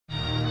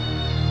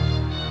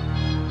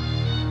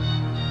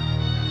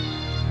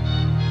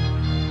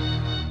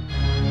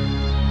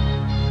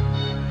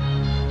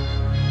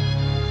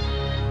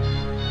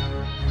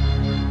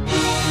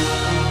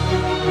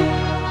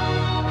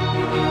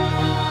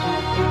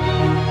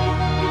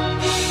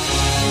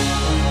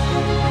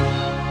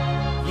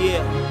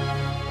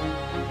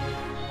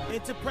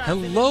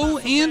Hello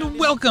and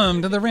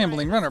welcome to the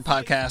Rambling Runner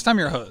Podcast. I'm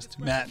your host,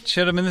 Matt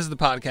Chittum, and this is the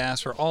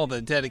podcast for all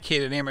the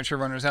dedicated amateur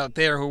runners out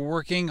there who are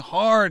working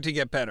hard to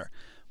get better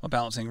while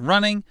balancing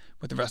running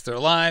with the rest of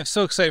their lives.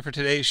 So excited for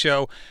today's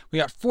show. We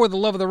got For the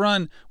Love of the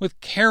Run with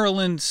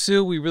Carolyn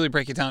Su. We really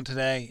break it down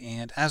today,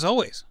 and as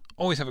always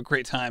have a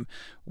great time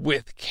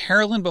with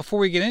Carolyn. Before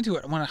we get into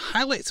it, I want to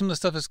highlight some of the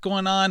stuff that's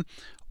going on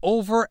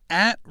over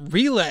at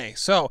Relay.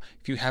 So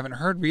if you haven't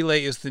heard,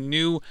 Relay is the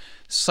new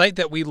site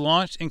that we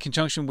launched in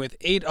conjunction with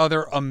 8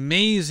 other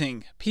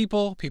amazing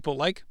people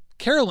like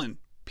Carolyn,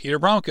 Peter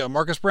Bromka,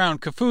 Marcus Brown,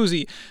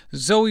 Kafuzi,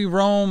 Zoe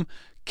Rome,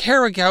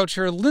 Kara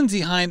Goucher,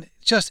 Lindsay Hind,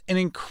 just an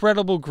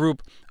incredible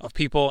group of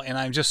people, and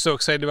I'm just so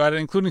excited about it,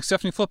 including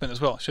Stephanie Flippin as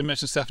well. Should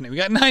mention Stephanie. We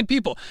got 9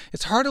 people.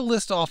 It's hard to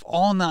list off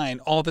all 9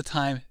 all the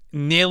time,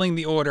 nailing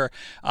the order,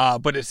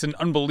 but it's an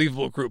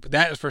unbelievable group,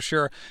 that is for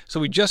sure. So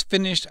we just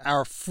finished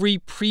our free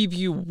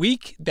preview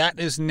week. That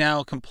is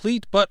now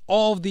complete, but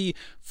all of the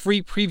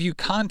free preview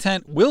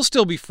content will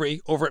still be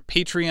free over at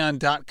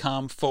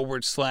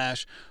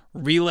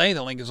patreon.com/relay.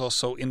 The link is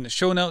also in the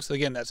show notes.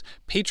 Again, that's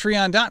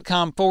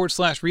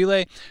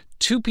patreon.com/relay.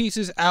 2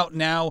 pieces out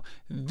now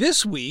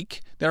this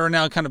week that are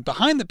now kind of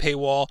behind the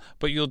paywall,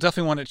 but you'll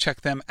definitely want to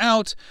check them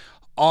out.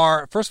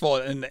 Are, first of all,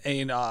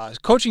 a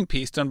coaching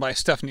piece done by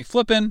Stephanie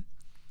Flippin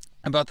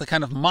about the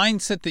kind of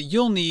mindset that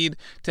you'll need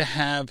to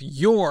have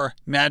your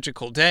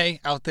magical day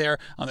out there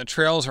on the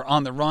trails or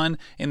on the run.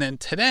 And then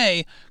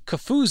today,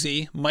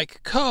 Kafuzi,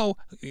 Mike Coe,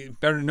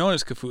 better known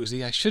as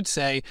Kafuzi, I should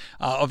say,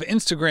 of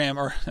YouTube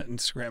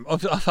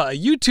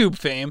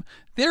fame.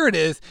 There it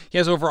is. He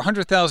has over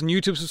 100,000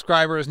 YouTube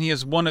subscribers, and he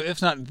is one of, if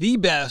not the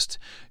best,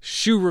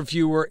 shoe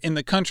reviewer in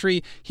the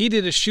country. He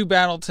did a shoe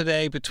battle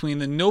today between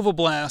the Nova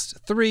Blast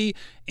 3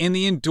 and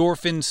the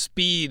Endorphin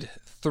Speed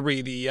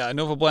 3. The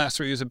Nova Blast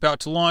 3 is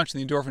about to launch,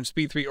 and the Endorphin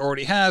Speed 3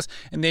 already has,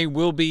 and they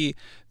will be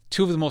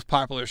 2 of the most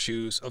popular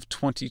shoes of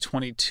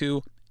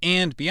 2022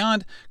 and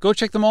beyond. Go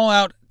check them all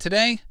out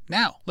today.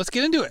 Now, let's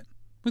get into it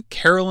with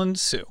Carolyn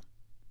Su.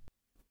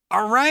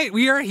 All right,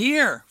 we are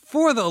here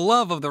for the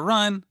love of the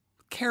run.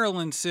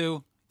 Carolyn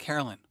Su.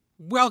 Carolyn,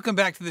 welcome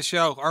back to the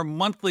show, our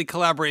monthly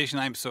collaboration.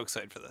 I'm so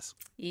excited for this.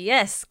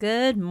 Yes,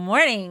 good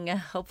morning.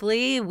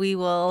 Hopefully we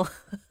will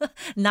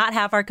not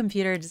have our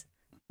computers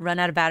run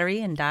out of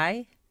battery and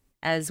die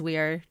as we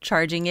are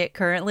charging it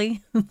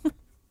currently.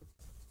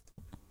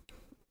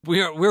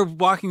 We're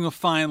walking a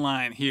fine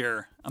line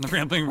here on the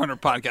Rambling Runner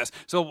Podcast.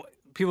 So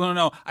people don't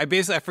know, I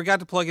forgot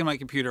to plug in my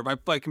computer. My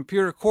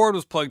computer cord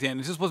was plugged in.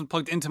 It just wasn't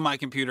plugged into my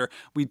computer.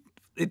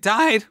 It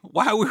died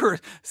while we were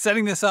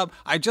setting this up.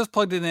 I just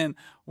plugged it in.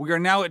 We are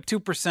now at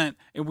 2%,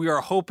 and we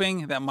are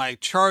hoping that my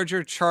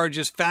charger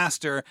charges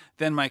faster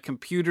than my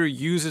computer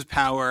uses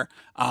power.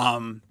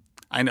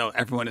 I know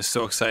everyone is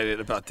so excited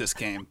about this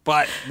game,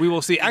 but we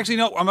will see. Actually,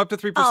 no, I'm up to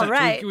 3%. All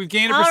right. So we've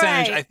gained a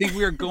percentage. Right. I think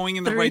we are going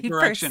in the right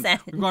direction.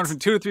 We've gone from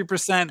 2 to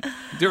 3%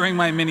 during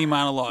my mini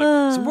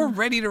monologue. So we're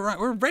ready to run.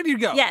 We're ready to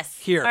go. Yes.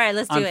 Here. All right,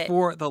 let's do it.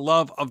 For the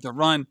Love of the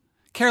Run.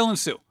 Carolyn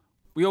Su.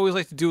 We always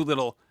like to do a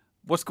little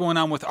what's going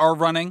on with our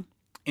running,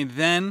 and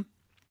then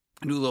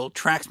do a little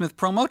Tracksmith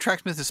promo.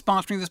 Tracksmith is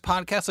sponsoring this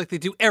podcast like they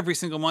do every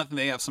single month, and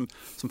they have some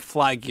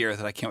fly gear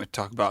that I can't wait to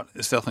talk about.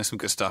 It's definitely some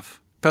good stuff,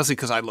 especially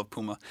because I love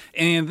Puma.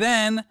 And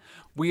then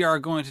we are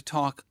going to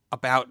talk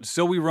about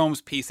Zoe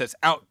Rome's piece that's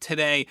out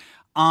today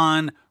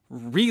on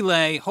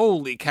Relay.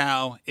 Holy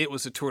cow, it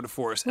was a tour de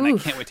force, and I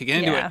can't wait to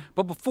get into it.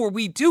 But before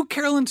we do,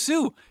 Carolyn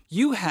Su,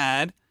 you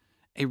had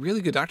a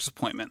really good doctor's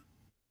appointment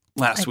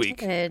last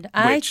week. I did.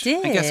 I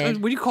guess,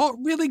 would you call it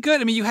really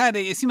good? I mean,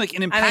 it seemed like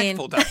an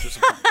impactful doctor's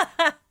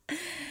appointment.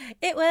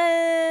 It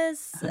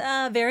was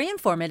very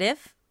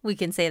informative. We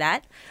can say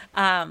that.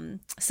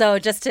 So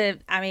just to,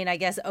 I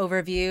guess,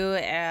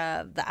 overview,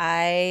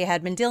 I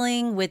had been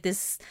dealing with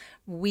this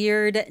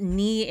weird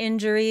knee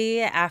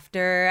injury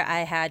after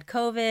I had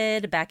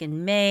COVID back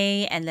in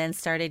May and then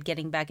started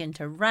getting back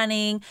into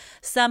running.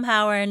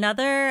 Somehow or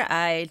another,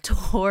 I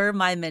tore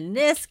my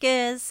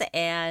meniscus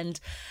and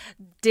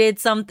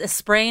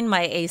sprained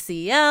my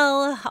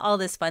ACL, all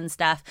this fun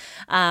stuff.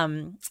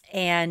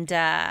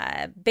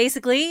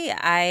 Basically,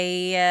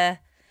 I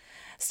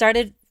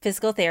started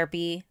physical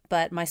therapy,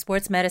 but my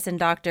sports medicine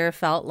doctor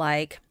felt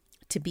like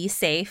to be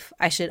safe,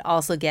 I should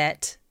also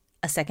get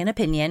a second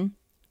opinion.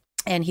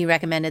 And he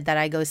recommended that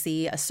I go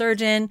see a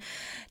surgeon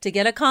to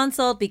get a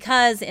consult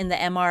because in the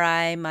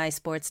MRI, my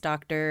sports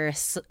doctor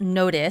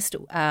noticed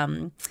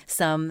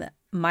some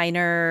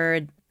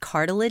minor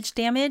cartilage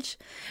damage,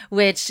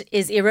 which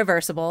is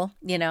irreversible,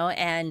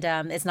 and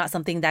it's not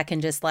something that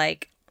can just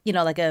like a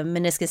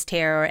meniscus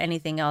tear or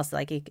anything else.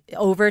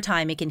 Over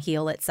time, it can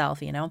heal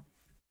itself,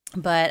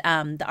 But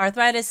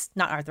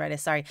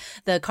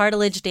the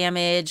cartilage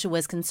damage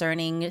was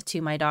concerning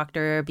to my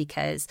doctor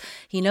because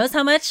he knows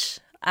how much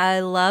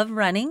I love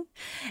running,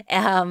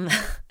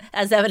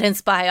 as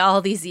evidenced by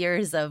all these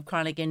years of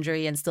chronic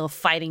injury and still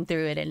fighting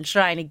through it and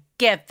trying to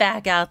get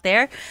back out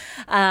there.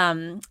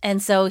 And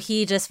so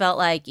he just felt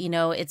like,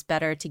 it's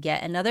better to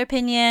get another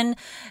opinion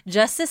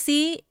just to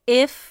see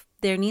if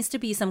there needs to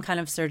be some kind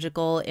of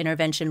surgical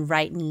intervention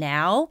right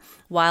now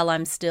while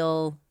I'm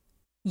still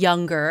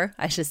younger,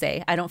 I should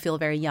say. I don't feel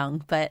very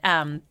young, but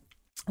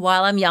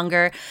while I'm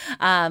younger,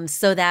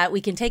 so that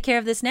we can take care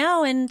of this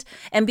now and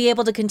be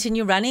able to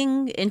continue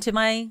running into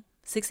my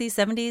 60s,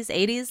 70s,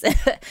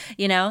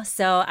 80s,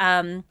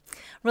 So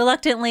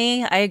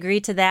reluctantly, I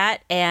agreed to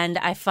that. And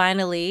I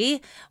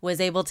finally was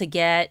able to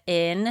get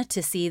in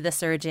to see the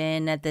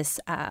surgeon at this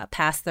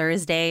past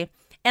Thursday.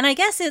 And I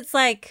guess it's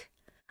like,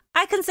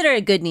 I consider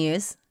it good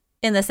news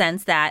in the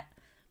sense that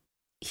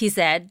he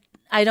said,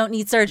 I don't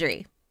need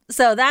surgery.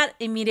 So that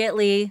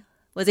immediately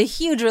was a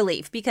huge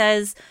relief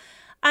because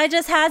I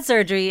just had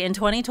surgery in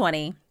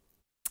 2020.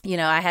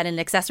 I had an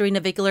accessory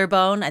navicular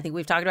bone. I think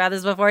we've talked about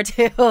this before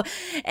too.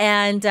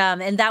 And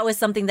that was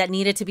something that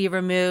needed to be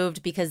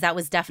removed because that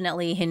was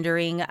definitely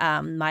hindering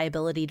my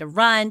ability to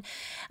run.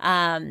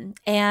 And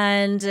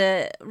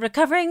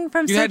recovering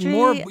from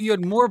surgery. You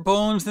had more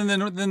bones than the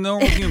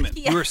normal human.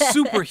 Yes. You were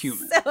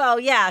superhuman. So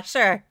yeah,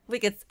 sure. We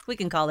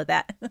can call it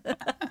that.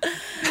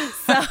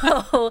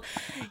 So,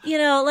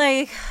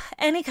 like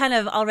any kind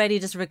of already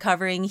just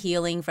recovering,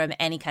 healing from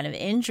any kind of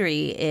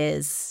injury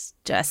is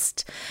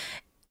just,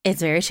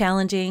 it's very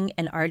challenging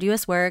and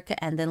arduous work,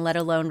 and then let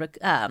alone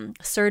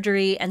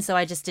surgery. And so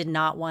I just did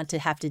not want to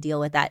have to deal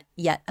with that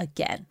yet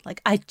again.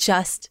 Like, I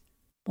just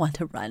want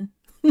to run,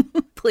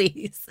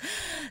 please.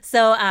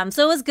 So it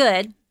was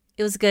good.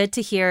 It was good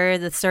to hear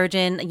the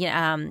surgeon,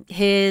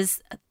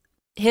 his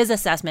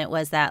assessment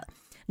was that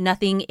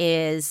nothing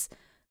is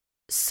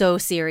so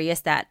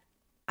serious that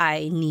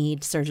I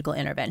need surgical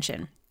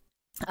intervention.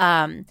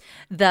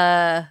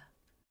 The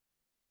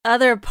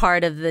other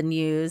part of the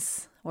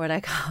news,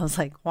 I was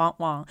like, wah,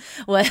 wah,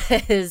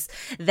 was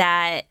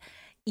that,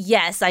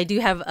 yes, I do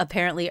have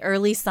apparently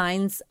early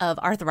signs of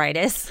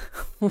arthritis,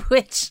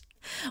 which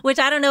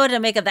I don't know what to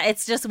make of that.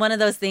 It's just one of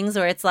those things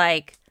where it's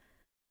like,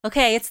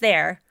 okay, it's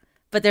there,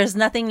 but there's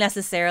nothing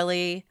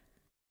necessarily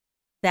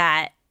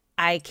that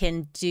I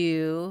can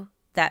do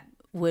that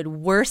would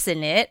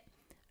worsen it,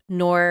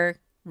 nor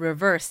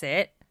reverse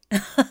it.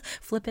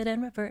 Flip it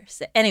and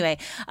reverse it. Anyway,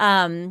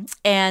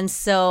 and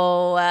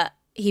so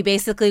he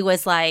basically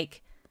was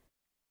like,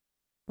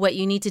 what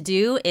you need to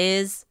do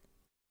is,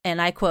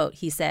 and I quote,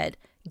 he said,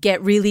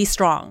 get really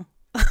strong.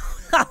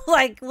 I'm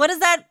like, what is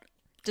that?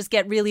 Just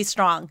get really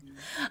strong.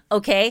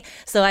 Okay.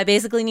 So I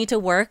basically need to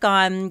work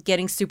on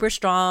getting a super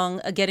strong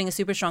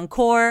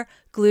core,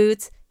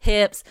 glutes,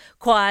 hips,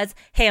 quads,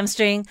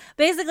 hamstring,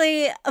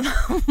 basically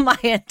my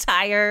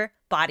entire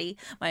body,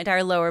 my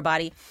entire lower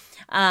body.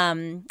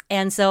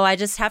 And so I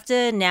just have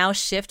to now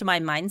shift my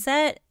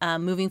mindset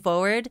moving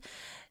forward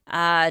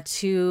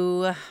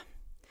to,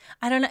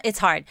 I don't know, it's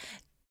hard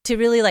to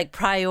really like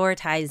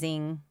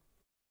prioritizing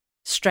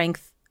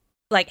strength,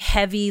 like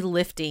heavy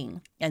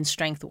lifting and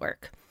strength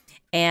work.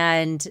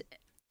 And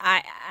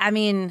I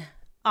mean,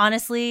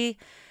 honestly,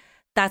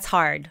 that's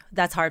hard.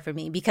 That's hard for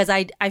me because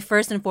I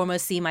first and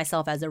foremost see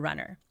myself as a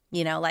runner.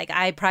 Like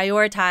I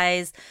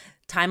prioritize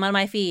time on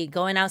my feet,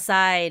 going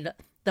outside,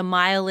 the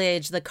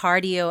mileage, the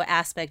cardio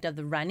aspect of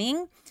the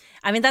running.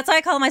 I mean, that's why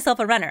I call myself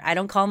a runner. I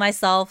don't call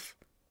myself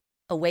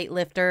a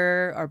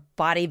weightlifter or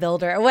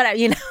bodybuilder or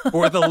whatever,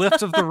 Or the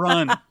lift of the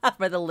run.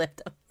 For the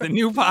lift of the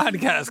new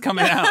podcast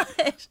coming out.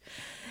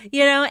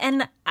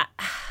 And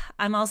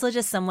I'm also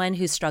just someone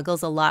who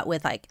struggles a lot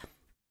with like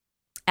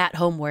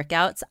at-home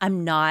workouts.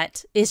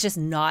 It's just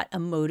not a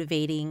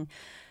motivating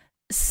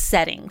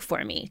setting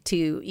for me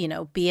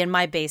to, be in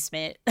my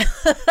basement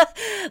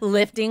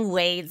lifting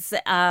weights.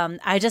 I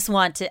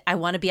want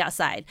to be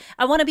outside.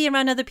 I want to be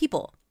around other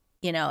people,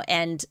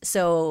 and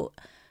so,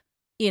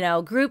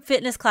 group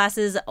fitness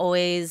classes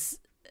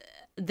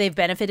they've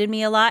benefited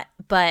me a lot,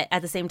 but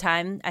at the same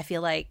time, I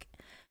feel like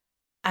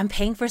I'm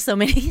paying for so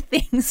many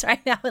things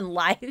right now in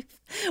life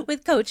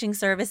with coaching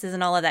services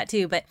and all of that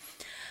too.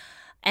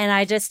 And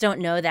I just don't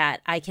know that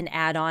I can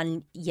add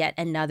on yet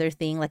another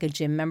thing like a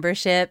gym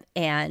membership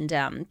and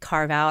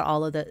carve out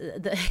all of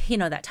the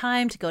that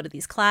time to go to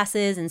these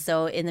classes. And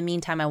so in the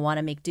meantime, I want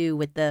to make do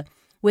with the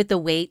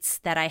weights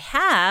that I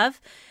have.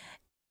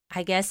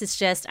 I guess it's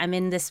just I'm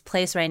in this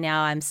place right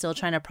now. I'm still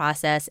trying to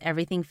process.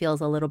 Everything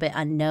feels a little bit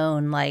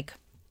unknown. Like,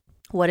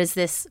 what is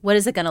this? What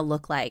is it going to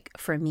look like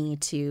for me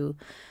to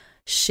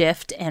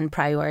shift and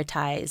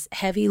prioritize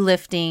heavy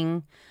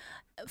lifting,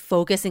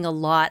 focusing a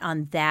lot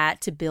on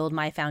that to build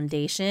my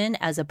foundation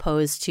as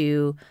opposed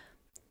to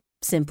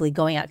simply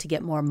going out to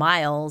get more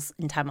miles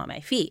and time on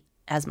my feet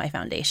as my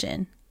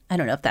foundation. I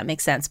don't know if that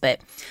makes sense, but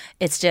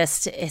it's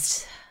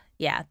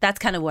that's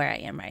kind of where I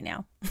am right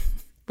now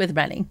with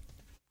running.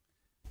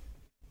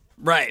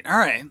 Right. All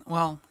right.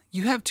 Well,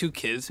 you have 2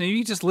 kids. Maybe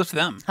you just lift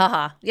them.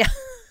 Haha. Yeah.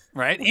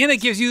 Right. And it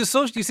gives you the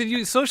social. You said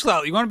you social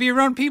out. You want to be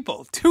around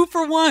people. 2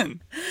 for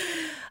 1.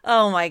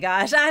 Oh my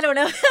gosh. I don't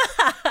know.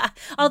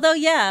 Although,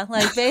 yeah,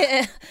 like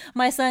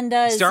my son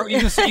does join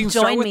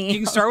me. You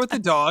can start with the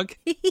dog.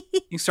 You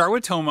can start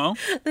with Tomo.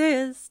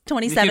 There's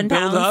 27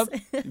 pounds.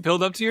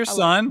 Build up to your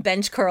son.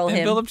 Bench curl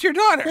him. Build up to your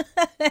daughter.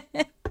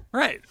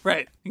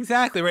 Right. You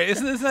Exactly, right.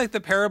 Isn't this like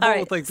the parable All right,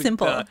 with like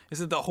simple.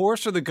 Is it the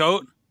horse or the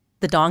goat?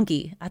 The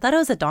donkey. I thought it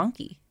was a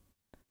donkey.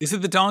 Is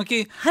it the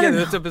donkey? I don't know.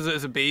 That's up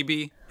as a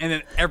baby, and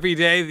then every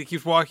day he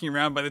keeps walking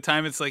around. By the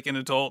time it's like an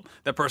adult,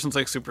 that person's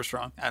like super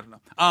strong. I don't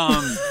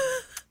know.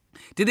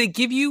 Did they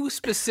give you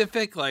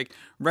specific like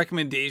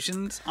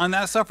recommendations on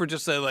that stuff, or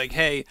just say like,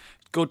 hey,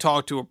 go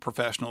talk to a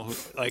professional who,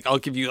 like, I'll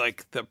give you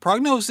like the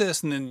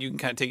prognosis and then you can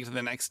kind of take it to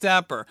the next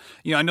step? Or,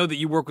 I know that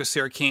you work with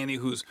Sarah Candy,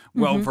 who's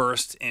well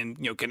versed in,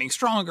 getting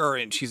stronger,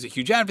 and she's a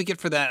huge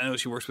advocate for that. I know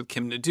she works with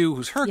Kim Nadeau,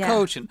 who's her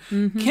coach, and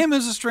Kim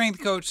is a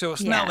strength coach. So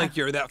it's not like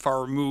you're that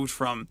far removed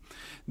from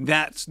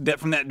that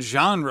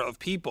genre of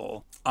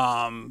people.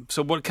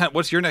 So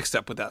what's your next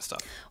step with that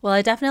stuff? Well,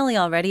 I definitely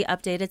already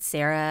updated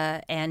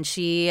Sarah, and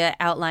she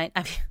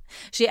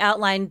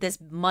outlined this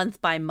month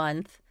by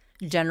month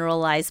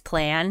generalized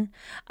plan,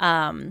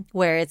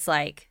 where it's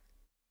like,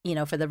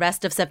 for the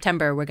rest of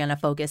September, we're going to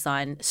focus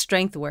on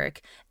strength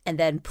work, and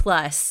then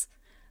plus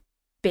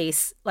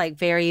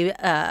very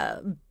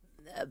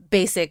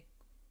basic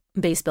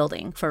base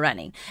building for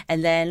running.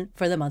 And then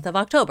for the month of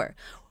October,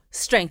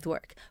 strength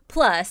work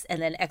plus,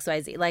 and then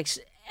XYZ, like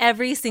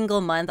every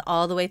single month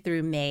all the way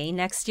through May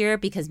next year,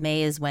 because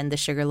May is when the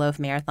Sugarloaf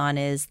Marathon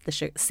is,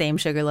 the same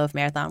Sugarloaf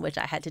Marathon, which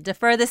I had to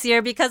defer this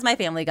year because my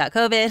family got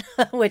COVID,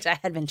 which I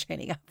had been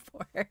training up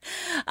for.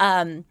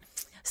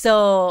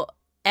 So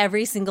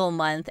every single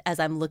month as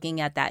I'm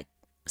looking at that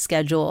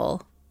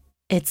schedule,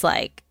 it's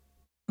like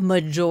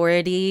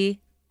majority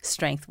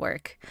strength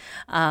work.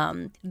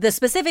 The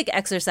specific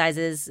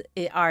exercises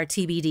are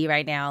TBD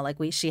right now. Like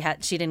she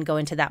didn't go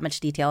into that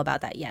much detail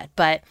about that yet,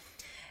 but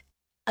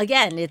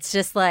again, it's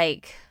just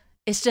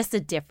a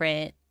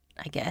different,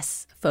 I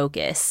guess,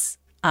 focus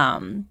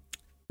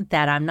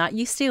that I'm not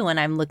used to when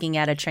I'm looking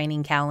at a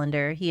training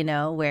calendar,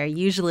 where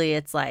usually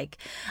it's like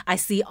I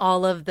see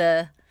all of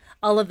the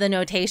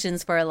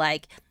notations for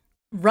like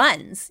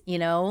runs,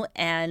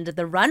 and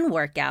the run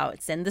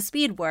workouts and the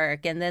speed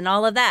work and then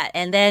all of that.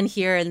 And then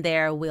here and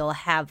there we'll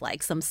have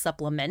like some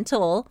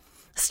supplemental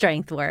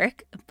strength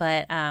work,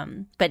 but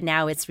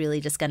now it's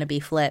really just going to be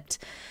flipped.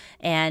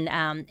 And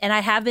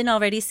I have been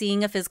already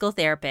seeing a physical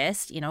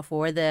therapist,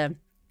 for the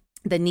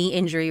knee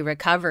injury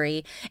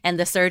recovery, and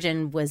the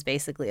surgeon was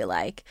basically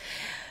like,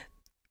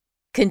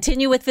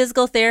 continue with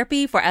physical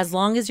therapy for as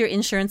long as your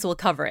insurance will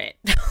cover it.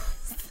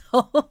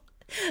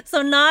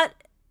 So not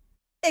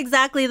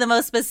exactly the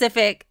most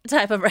specific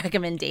type of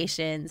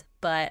recommendations,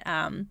 but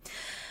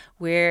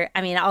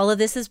all of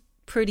this is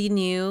pretty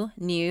new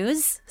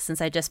news since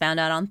I just found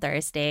out on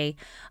Thursday.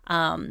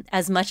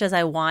 As much as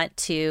I want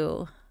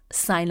to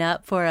sign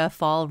up for a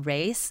fall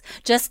race,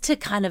 just to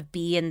kind of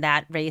be in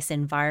that race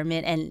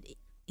environment and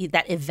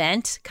that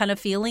event kind of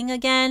feeling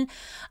again.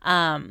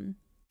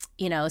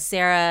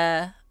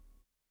 Sarah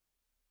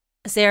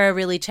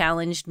really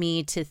challenged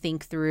me to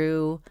think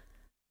through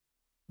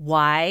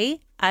why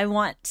I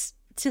want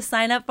to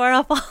sign up for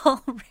a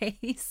fall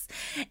race,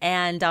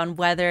 and on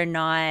whether or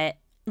not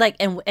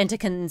and to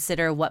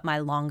consider what my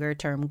longer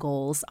term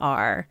goals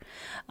are.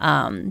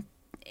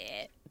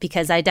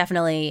 Because I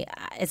definitely,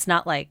 it's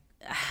not like,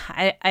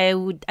 I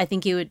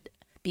think it would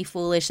be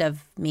foolish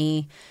of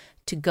me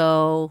to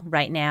go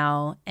right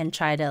now and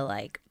try to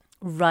like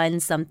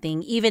run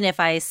something, even if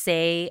I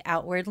say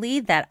outwardly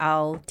that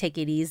I'll take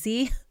it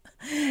easy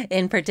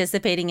in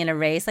participating in a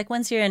race. Like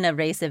once you're in a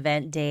race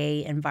event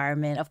day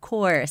environment, of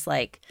course,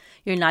 like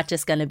you're not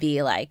just going to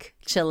be like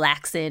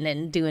chillaxing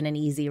and doing an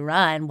easy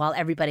run while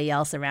everybody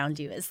else around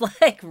you is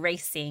like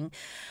racing.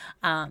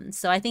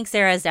 So I think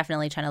Sarah is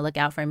definitely trying to look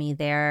out for me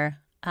there.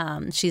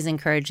 She's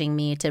encouraging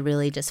me to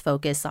really just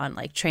focus on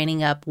like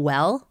training up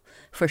well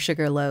for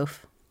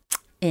Sugarloaf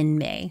in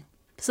May.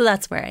 So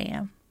that's where I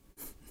am.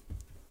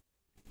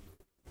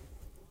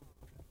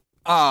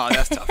 Oh,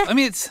 that's tough.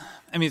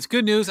 It's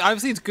good news.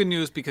 Obviously, it's good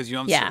news because you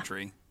have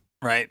surgery,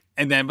 right?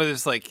 And then, but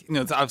it's like,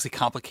 it's obviously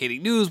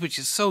complicating news, which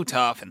is so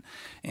tough.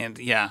 And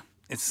yeah,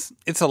 it's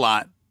a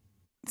lot.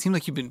 It seems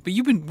like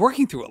you've been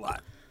working through a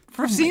lot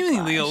for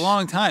seemingly a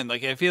long time.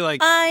 Like, I feel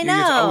like I know.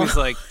 It's always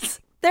like,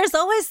 there's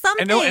always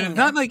something. I know, and it's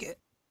not like,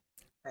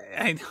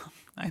 I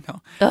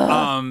know.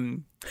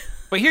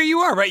 But here you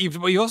are, right?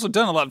 You've also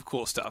done a lot of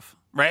cool stuff,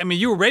 right?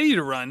 You were ready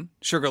to run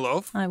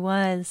Sugarloaf. I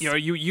was.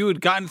 You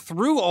had gotten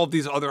through all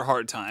these other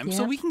hard times,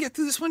 so we can get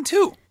through this one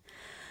too.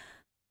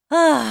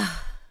 I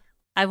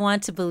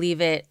want to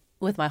believe it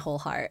with my whole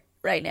heart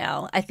right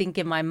now. I think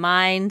in my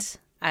mind,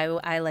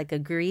 I like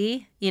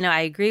agree.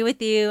 I agree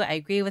with you. I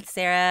agree with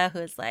Sarah,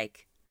 who's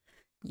like,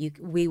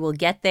 we will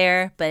get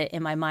there. But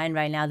in my mind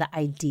right now, the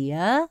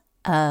idea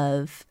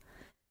of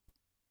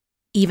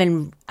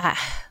even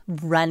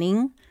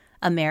running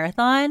a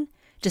marathon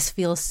just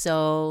feels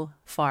so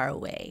far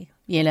away,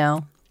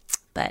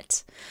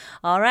 But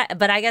all right.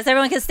 But I guess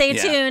everyone can stay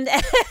tuned,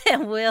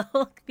 and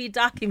we'll be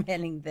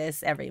documenting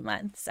this every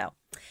month. So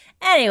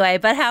anyway,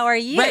 but how are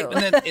you? Right.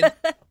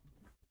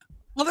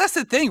 Well, that's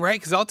the thing, right?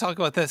 Because I'll talk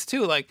about this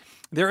too. Like,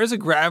 there is a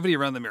gravity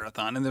around the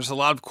marathon, and there's a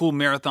lot of cool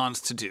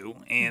marathons to do.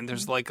 And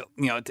there's like,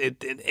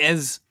 it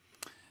is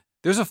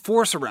there's a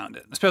force around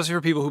it, especially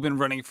for people who've been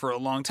running for a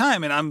long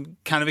time. And I'm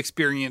kind of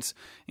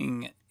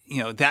experiencing,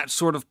 that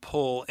sort of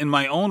pull in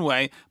my own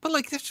way. But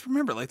like, just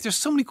remember, like, there's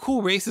so many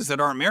cool races that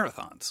aren't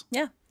marathons.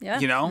 Yeah. Yeah.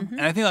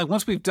 And I think like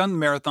once we've done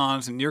the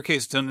marathons, in your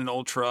case, done an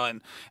ultra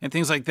and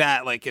things like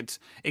that, like it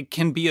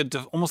can be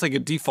almost like a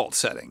default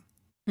setting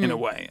in a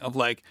way of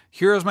like,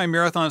 here's my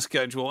marathon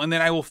schedule. And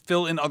then I will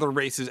fill in other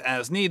races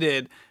as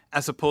needed,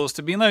 as opposed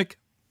to being like,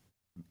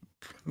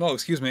 oh,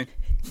 excuse me.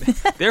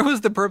 There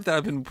was the burp that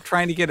I've been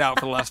trying to get out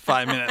for the last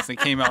 5 minutes and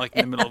it came out like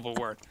in the middle of a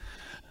word.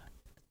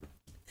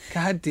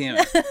 God damn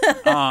it.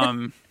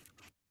 I'll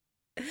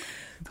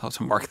have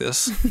to mark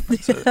this.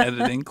 It's an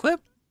editing clip.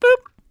 Boop.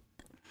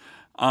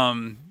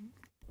 And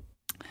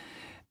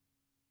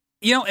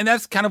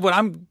that's kind of what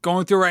I'm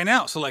going through right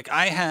now. So like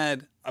I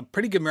had a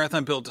pretty good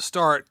marathon build to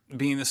start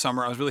being this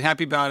summer. I was really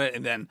happy about it.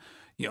 And then,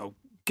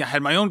 I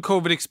had my own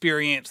COVID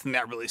experience and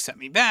that really set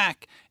me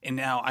back. And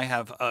now I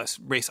have a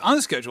race on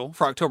the schedule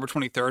for October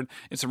 23rd.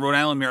 It's a Rhode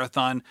Island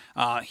marathon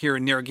here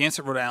in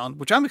Narragansett, Rhode Island,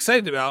 which I'm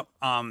excited about.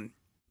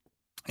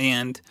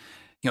 And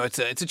it's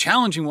a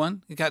challenging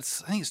one. I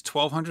think it's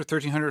 1,200,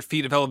 1,300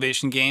 feet of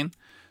elevation gain.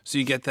 So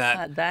you get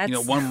that,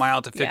 1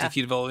 mile to 50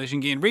 feet of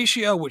elevation gain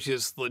ratio, which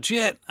is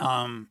legit.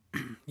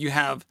 You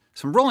have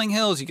some rolling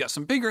hills, you got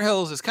some bigger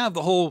hills. It's kind of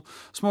the whole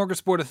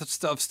smorgasbord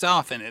of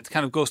stuff, and it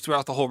kind of goes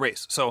throughout the whole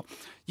race. So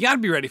you got to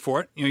be ready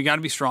for it. You got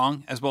to be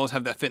strong as well as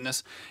have that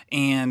fitness.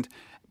 And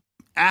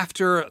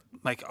after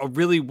like a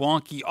really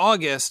wonky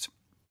August,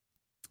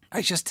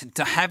 I just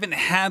haven't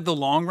had the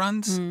long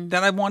runs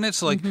that I wanted.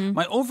 So like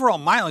my overall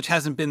mileage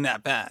hasn't been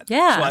that bad.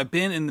 Yeah. So I've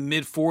been in the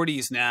mid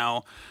 40s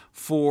now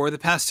for the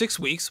past 6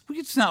 weeks.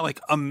 It's not like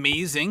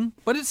amazing,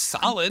 but it's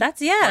solid. That's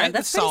right?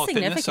 That's pretty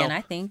significant, fitness,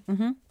 I think.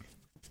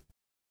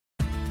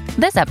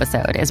 This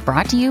episode is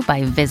brought to you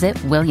by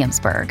Visit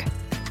Williamsburg.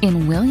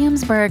 In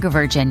Williamsburg,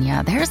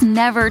 Virginia, there's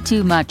never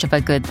too much of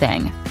a good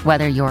thing.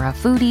 Whether you're a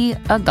foodie,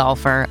 a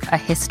golfer, a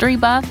history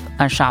buff,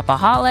 a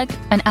shopaholic,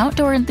 an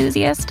outdoor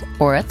enthusiast,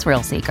 or a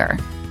thrill seeker,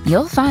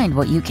 you'll find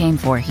what you came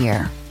for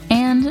here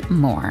and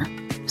more.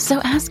 So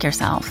ask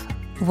yourself,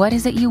 what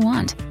is it you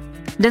want?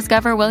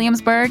 Discover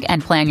Williamsburg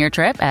and plan your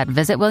trip at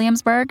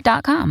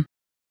visitwilliamsburg.com.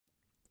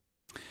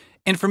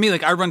 And for me,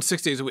 like I run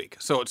 6 days a week.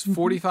 So it's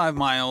 45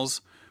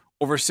 miles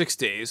over 6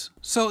 days.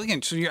 So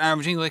again, you're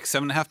averaging like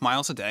 7.5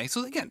 miles a day.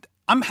 So again,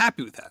 I'm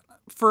happy with that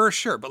for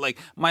sure. But like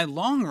my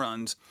long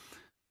runs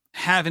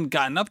haven't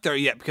gotten up there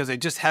yet because I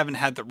just haven't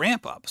had the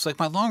ramp up. So like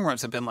my long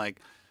runs have been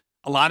like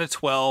a lot of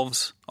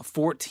 12s, a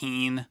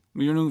 14.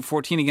 We're doing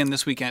 14 again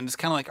this weekend. It's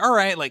kind of like, all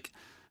right, like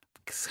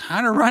it's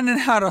kind of running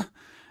out of,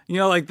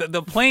 like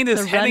the plane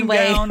is heading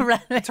down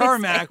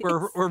tarmac.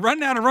 We're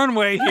running out of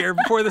runway here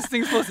before this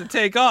thing's supposed to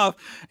take off.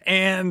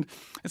 And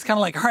it's kind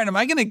of like, all right, am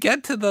I going to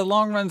get to the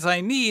long runs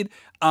I need?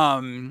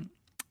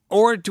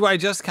 Or do I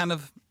just kind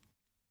of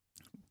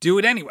do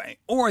it anyway?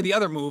 Or the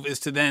other move is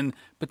to then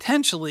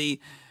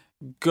potentially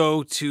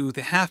go to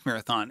the half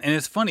marathon. And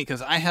it's funny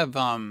because I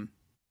haven't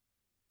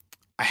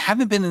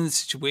been in this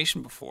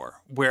situation before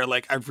where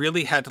like I've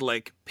really had to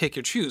like pick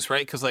or choose,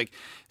 right? Because like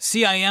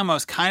CIM, I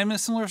was kind of in a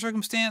similar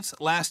circumstance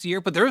last year,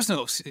 but there is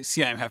no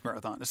CIM half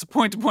marathon. It's a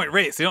point-to-point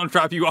race. They don't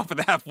drop you off at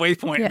the halfway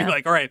point and be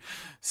like, all right,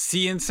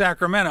 see you in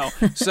Sacramento.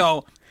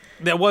 So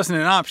that wasn't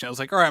an option. I was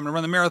like, all right, I'm gonna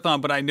run the marathon,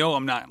 but I know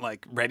I'm not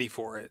like ready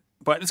for it.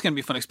 But it's gonna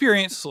be a fun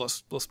experience, so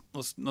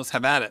let's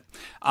have at it.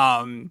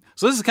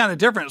 So this is kind of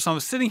different. So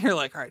I'm sitting here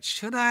like, all right,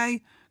 should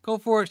I go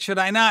for it? Should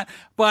I not?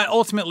 But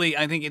ultimately,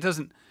 I think it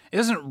doesn't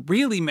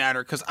really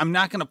matter because I'm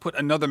not going to put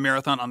another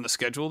marathon on the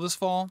schedule this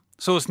fall.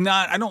 So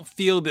I don't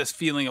feel this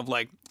feeling of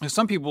like,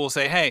 some people will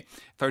say, hey,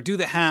 if I do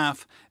the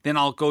half, then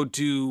I'll go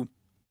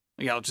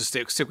I'll just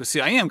stick with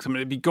CIM because I'm going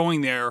to be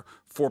going there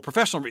for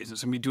professional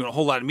reasons. I'm going to be doing a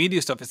whole lot of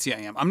media stuff at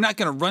CIM. I'm not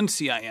going to run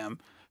CIM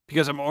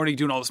because I'm already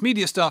doing all this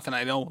media stuff. And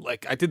I know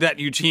like I did that in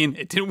Eugene.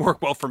 It didn't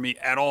work well for me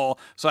at all.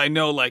 So I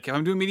know like if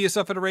I'm doing media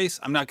stuff at a race,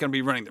 I'm not going to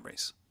be running the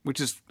race,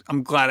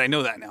 I'm glad I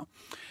know that now.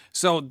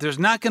 So there's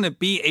not going to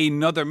be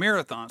another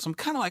marathon. So I'm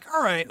kind of like,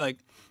 all right, like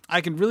I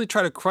can really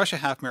try to crush a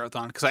half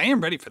marathon because I am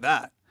ready for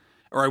that.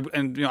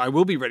 I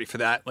will be ready for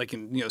that like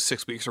in,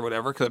 6 weeks or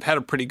whatever, because I've had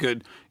a pretty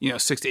good,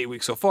 6 to 8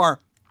 weeks so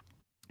far.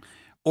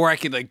 Or I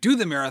could like do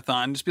the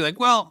marathon and just be like,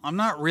 well, I'm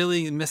not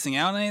really missing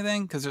out on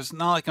anything because there's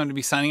not like I'm going to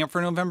be signing up for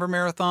a November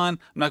marathon.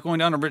 I'm not going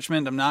down to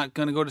Richmond. I'm not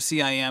going to go to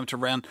CIM to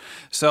run.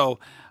 So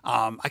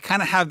I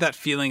kind of have that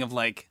feeling of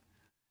like,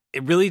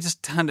 it really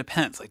just kind of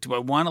depends. Like, do I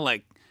want to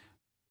like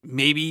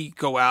maybe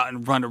go out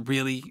and run a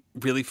really,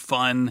 really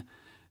fun,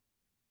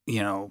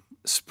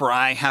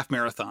 spry half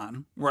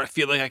marathon where I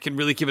feel like I can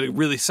really give it a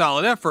really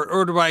solid effort?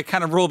 Or do I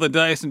kind of roll the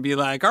dice and be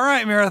like, all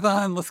right,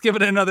 marathon, let's give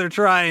it another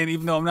try. And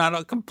even though I'm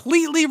not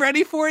completely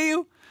ready for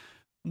you,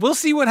 we'll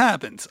see what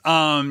happens.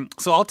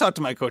 So I'll talk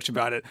to my coach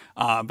about it.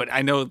 But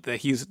I know that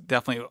he's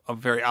definitely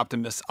of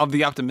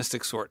the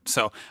optimistic sort.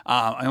 So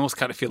I almost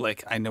kind of feel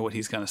like I know what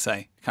he's going to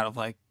say. Kind of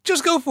like,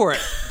 just go for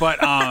it. But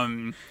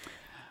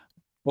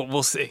Well,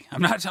 we'll see.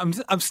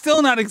 I'm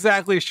still not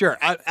exactly sure.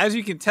 As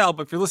you can tell,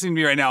 but if you're listening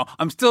to me right now,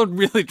 I'm still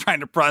really trying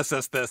to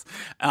process this.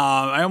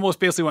 I almost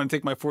basically want to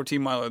take my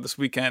 14-miler this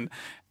weekend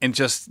and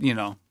just,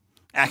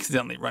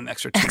 accidentally run an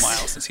extra 2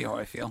 miles and see how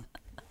I feel.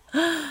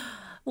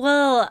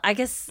 Well, I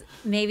guess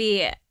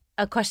maybe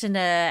a question to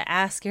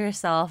ask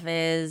yourself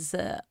is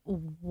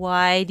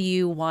why do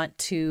you want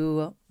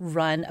to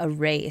run a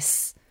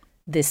race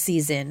this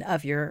season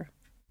of your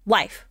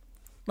life?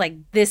 Like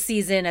this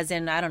season, as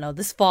in, I don't know,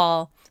 this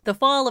fall, the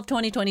fall of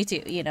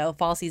 2022,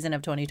 fall season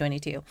of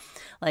 2022.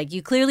 Like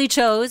you clearly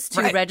chose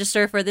to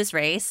register for this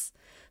race.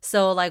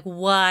 So like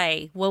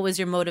why? What was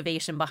your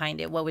motivation behind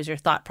it? What was your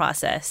thought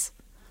process?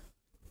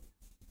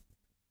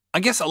 I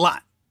guess a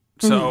lot.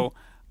 So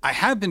I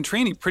have been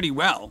training pretty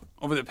well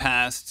over the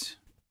past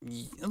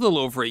a little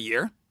over a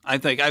year. I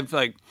think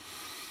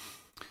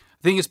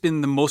it's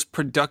been the most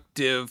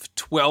productive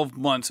 12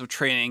 months of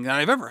training that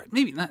I've ever,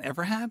 maybe not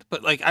ever had,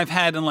 but like I've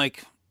had in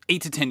like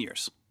 8 to 10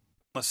 years,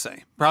 let's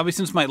say, probably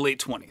since my late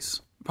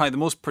 20s, probably the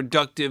most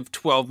productive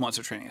 12 months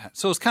of training I had.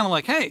 So it's kind of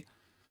like, hey,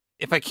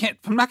 if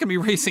I'm not going to be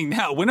racing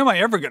now, when am I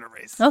ever going to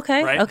race?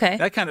 Okay. Right? Okay.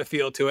 That kind of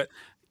feel to it.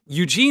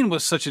 Eugene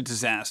was such a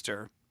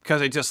disaster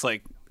because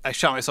I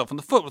shot myself in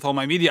the foot with all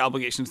my media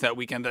obligations that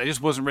weekend that I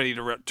just wasn't ready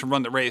to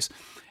run the race.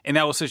 And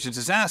that was such a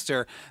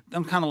disaster.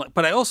 I'm kind of like,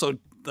 but I also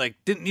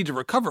didn't need to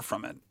recover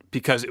from it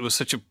because it was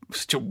such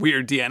a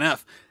weird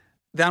DNF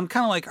that I'm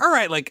kind of like, all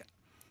right, like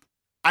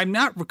I'm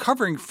not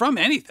recovering from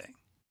anything.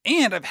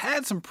 And I've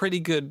had some pretty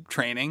good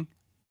training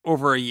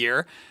over a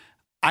year.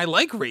 I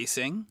like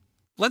racing.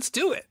 Let's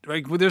do it.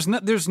 Right? There's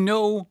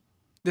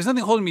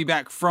nothing holding me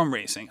back from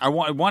racing. I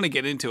want to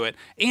get into it.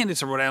 And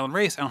it's a Rhode Island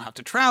race. I don't have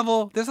to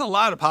travel. There's a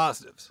lot of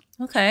positives.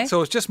 Okay.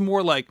 So it's just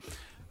more like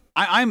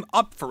I'm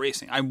up for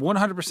racing. I'm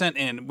 100%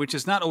 in, which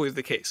is not always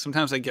the case.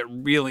 Sometimes I get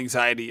real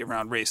anxiety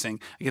around racing.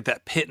 I get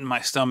that pit in my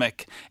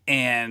stomach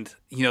and,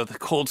 the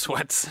cold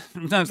sweats,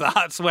 sometimes the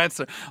hot sweats,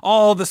 or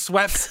all the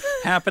sweats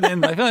happening. I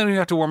feel like I don't even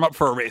have to warm up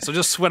for a race. I'll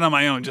just sweat on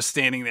my own, just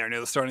standing there near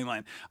the starting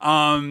line.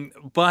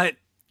 But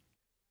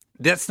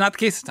that's not the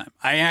case this time.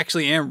 I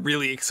actually am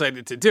really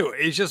excited to do it.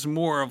 It's just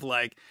more of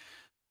like,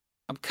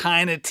 I'm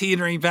kind of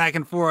teetering back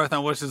and forth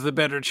on which is the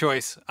better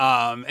choice.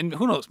 And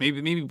who knows,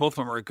 maybe both of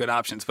them are good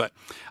options, but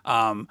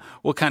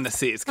we'll kind of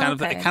see. It's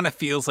it kind of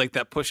feels like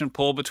that push and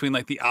pull between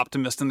like the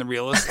optimist and the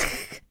realist.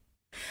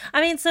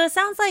 I mean, so it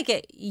sounds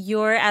like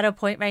you're at a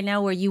point right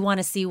now where you want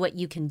to see what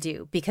you can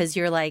do because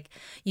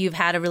you've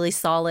had a really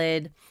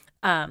solid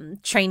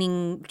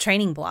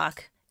training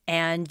block.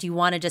 And you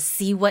want to just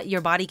see what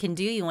your body can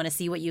do. You want to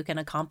see what you can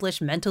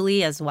accomplish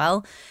mentally as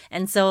well.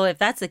 And so if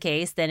that's the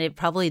case, then it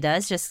probably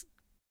does just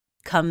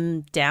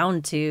come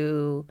down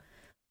to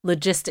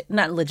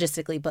not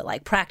logistically, but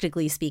like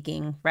practically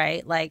speaking,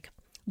 right? Like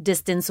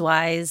distance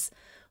wise,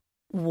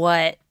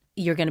 what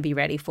you're going to be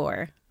ready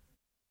for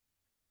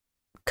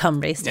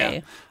come race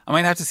day. I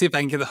might have to see if I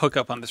can get the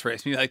hookup on this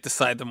race. Maybe like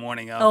decide the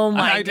morning of. Oh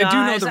my gosh, I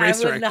do know the race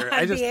director.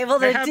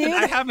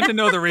 I happen to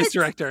know the race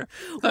director.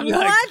 So what?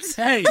 Like,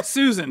 hey,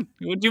 Susan,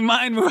 would you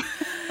mind? I'll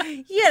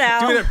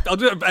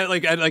do it. I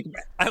like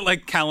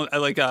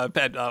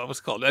what's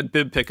it called? A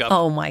bib pickup.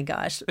 Oh my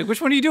gosh. Like, which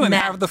one are you doing?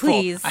 Matt, Have the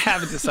please, full. I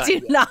haven't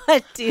decided. Do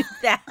not do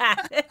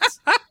that.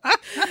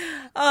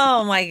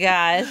 Oh my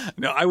gosh.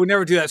 No, I would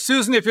never do that.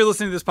 Susan, if you're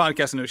listening to this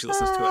podcast, I know she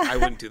listens to it. I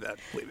wouldn't do that.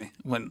 Believe me.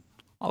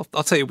 I'll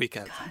tell you a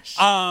weekend.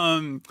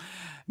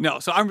 No,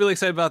 so I'm really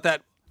excited about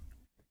that,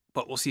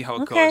 but we'll see how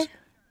it goes.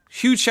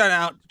 Huge shout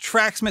out,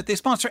 Tracksmith. They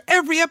sponsor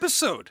every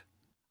episode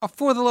of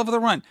For the Love of the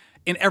Run.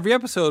 In every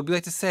episode, we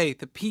like to say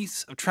the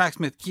piece of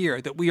Tracksmith gear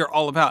that we are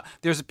all about.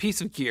 There's a piece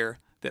of gear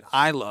that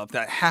I love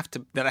that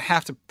I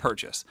have to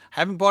purchase. I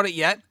haven't bought it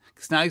yet.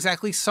 It's not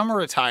exactly summer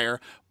attire,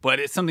 but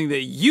it's something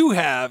that you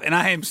have, and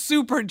I am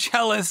super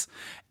jealous.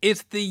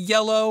 It's the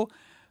yellow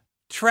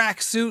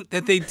tracksuit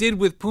that they did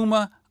with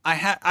Puma.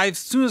 As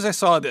soon as I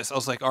saw this, I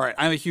was like, all right,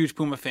 I'm a huge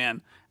Puma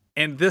fan,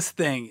 and this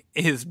thing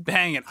is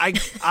banging.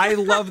 I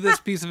love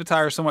this piece of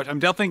attire so much. I'm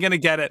definitely going to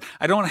get it.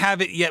 I don't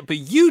have it yet, but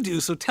you do,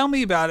 so tell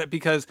me about it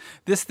because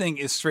this thing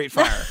is straight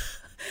fire.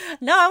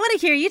 No, I want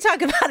to hear you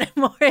talk about it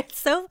more.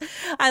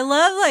 I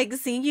love like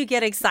seeing you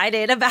get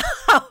excited about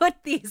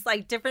these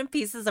like different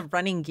pieces of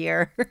running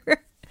gear.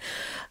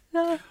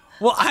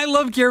 Well, I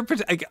love gear.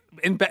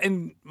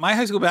 In my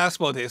high school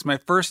basketball days, my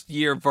first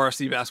year of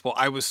varsity basketball,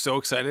 I was so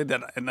excited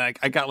that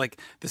I got like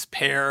this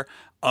pair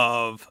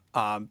of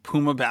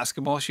Puma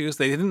basketball shoes.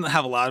 They didn't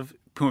have a lot of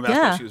Puma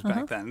basketball shoes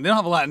back then. They don't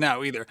have a lot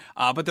now either,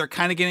 but they're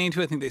kind of getting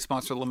into it. I think they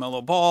sponsor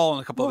LaMelo Ball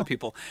and a couple other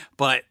people.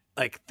 But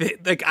I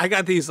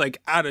got these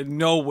like out of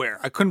nowhere.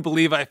 I couldn't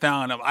believe I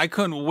found them. I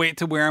couldn't wait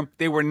to wear them.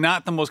 They were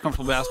not the most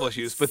comfortable basketball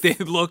shoes, but they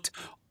looked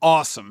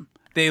awesome.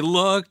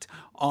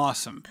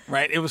 Awesome,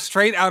 right? It was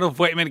straight out of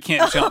White Men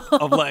Can't Jump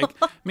of like,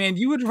 man,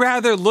 you would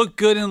rather look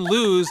good and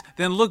lose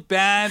than look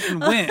bad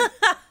and win.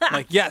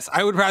 Like, yes,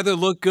 I would rather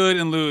look good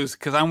and lose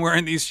because I'm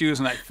wearing these shoes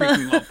and I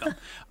freaking love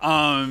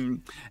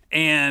them.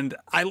 And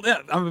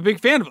I'm a big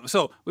fan of them.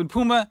 So when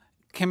Puma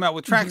came out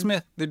with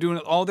Tracksmith. They're doing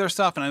all their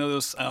stuff, and I know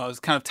those was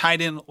kind of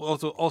tied in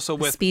also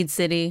with Speed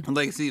City,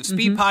 Legacy of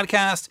Speed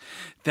podcast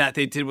that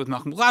they did with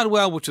Malcolm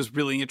Gladwell, which was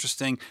really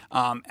interesting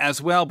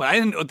as well. But I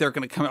didn't know they're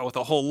going to come out with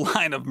a whole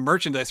line of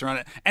merchandise around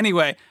it.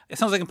 Anyway, it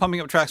sounds like I'm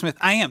pumping up Tracksmith.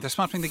 I am. They're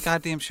sponsoring the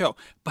goddamn show.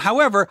 But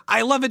however,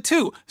 I love it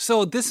too.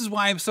 So this is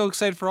why I'm so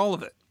excited for all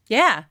of it.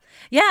 Yeah.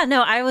 Yeah,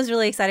 no, I was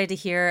really excited to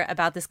hear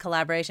about this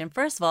collaboration.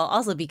 First of all,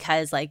 also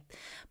because like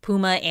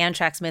Puma and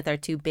Tracksmith are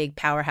two big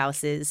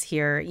powerhouses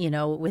here, you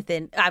know,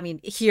 within, I mean,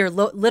 here,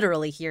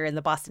 literally here in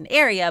the Boston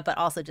area, but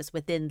also just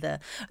within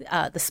the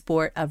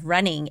sport of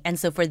running. And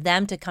so for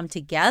them to come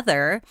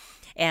together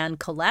and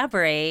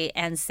collaborate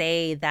and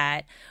say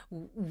that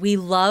we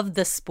love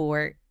the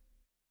sport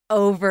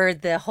over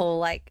the whole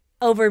like,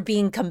 over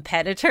being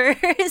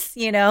competitors,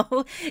 you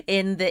know,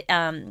 in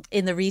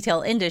the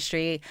retail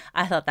industry,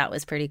 I thought that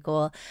was pretty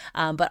cool.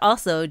 But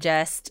also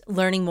just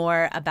learning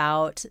more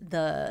about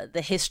the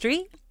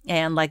history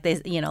and like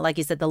they, you know, like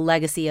you said, the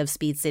legacy of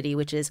Speed City,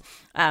 which is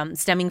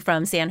stemming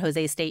from San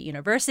Jose State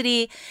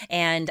University.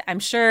 And I'm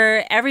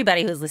sure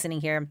everybody who's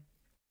listening here,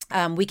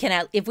 we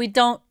can, if we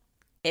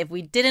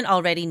didn't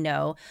already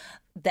know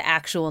the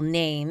actual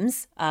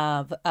names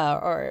of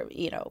or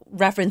you know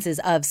references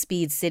of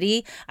Speed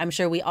City, I'm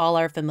sure we all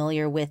are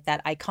familiar with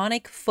that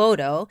iconic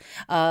photo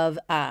of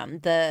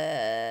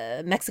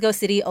the Mexico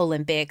City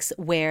Olympics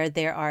where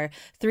there are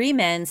three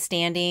men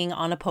standing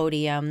on a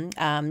podium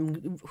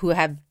who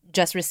have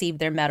just received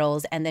their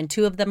medals, and then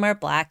two of them are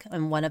black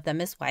and one of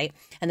them is white,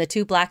 and the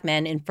two black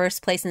men in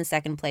first place and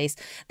second place,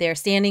 they're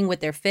standing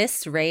with their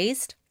fists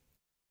raised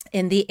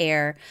in the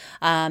air,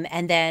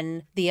 and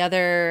then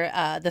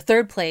the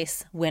third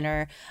place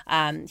winner,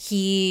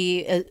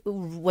 he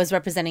was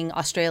representing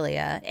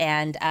Australia,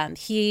 and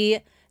he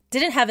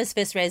didn't have his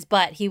fist raised,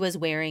 but he was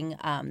wearing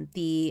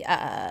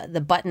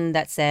the button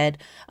that said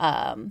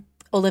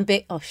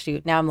Olympic. Oh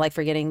shoot! Now I'm like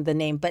forgetting the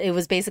name, but it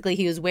was basically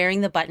he was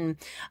wearing the button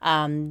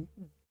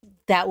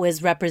that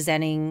was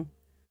representing.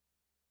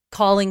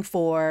 Calling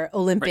for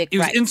Olympic right. He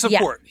was rights. in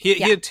support.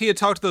 Yeah. He had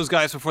talked to those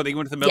guys before they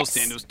went to the medal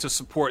stand. It was to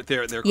support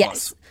their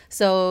Yes. cause.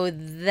 So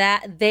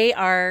that they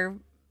are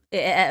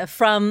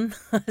from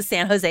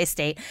San Jose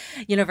State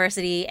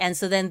University. And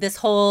so then this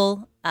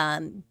whole,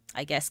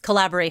 I guess,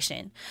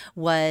 collaboration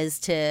was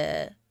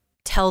to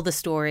tell the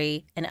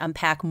story and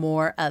unpack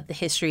more of the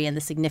history and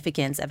the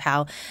significance of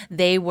how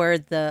they were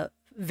the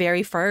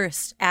very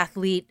first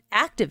athlete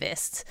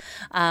activists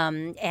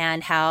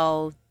and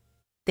how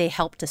they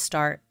helped to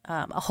start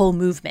a whole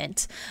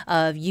movement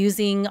of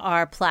using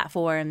our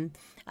platform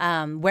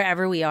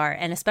wherever we are,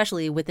 and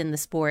especially within the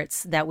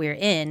sports that we're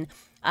in,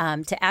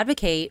 to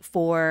advocate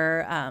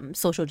for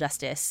social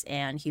justice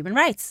and human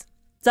rights.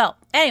 So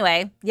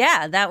anyway,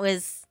 yeah,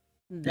 that's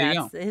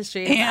the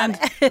history. And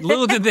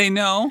little did they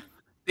know,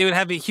 they would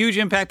have a huge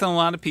impact on a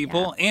lot of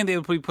people, and they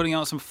would be putting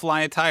out some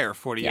fly attire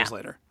 40 years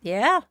later.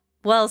 Yeah.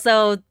 Well,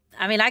 so,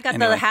 I mean, I got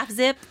the half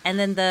zip and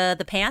then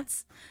the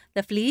pants.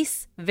 The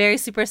fleece, very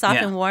super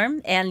soft and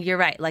warm. And you're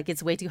right, like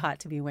it's way too hot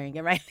to be wearing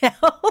it right now,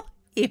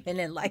 even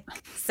in like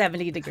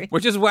 70 degrees.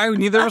 Which is why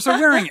neither of us are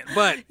wearing it.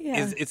 But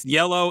it's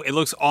yellow. It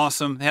looks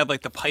awesome. They have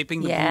like the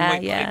piping, the blue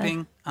white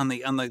piping on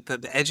the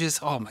edges.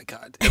 Oh my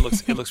God, it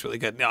looks really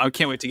good. No, I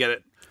can't wait to get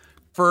it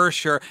for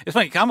sure. It's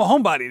funny, I'm a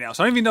homebody now,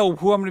 so I don't even know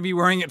who I'm going to be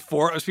wearing it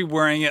for. I'll just be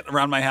wearing it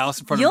around my house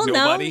in front of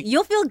nobody.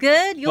 You'll feel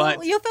good. You'll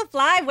feel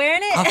fly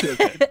wearing it. I'll feel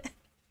good.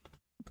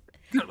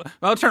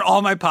 I'll turn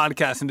all my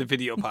podcasts into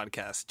video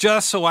podcasts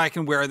just so I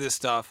can wear this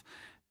stuff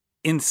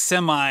in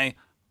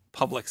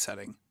semi-public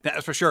setting.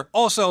 That's for sure.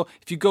 Also,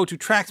 if you go to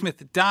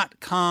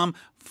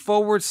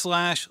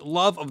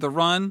tracksmith.com/love of the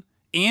run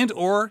and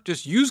or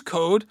just use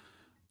code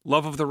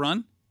love of the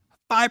run,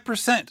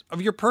 5% of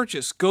your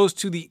purchase goes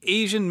to the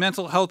Asian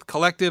Mental Health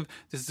Collective.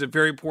 This is a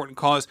very important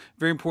cause,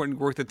 very important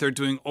work that they're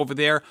doing over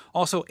there.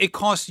 Also, it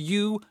costs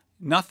you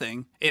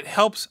nothing. It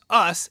helps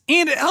us,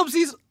 and it helps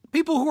these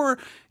people who are,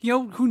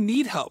 who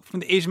need help from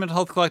the Asian Mental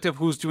Health Collective,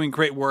 who's doing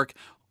great work.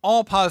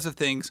 All positive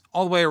things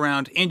all the way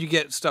around, and you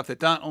get stuff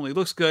that not only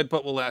looks good,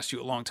 but will last you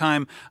a long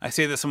time. I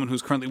say that as someone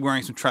who's currently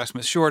wearing some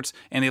Tracksmith shorts,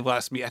 and they've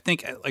lasted me, I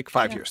think, like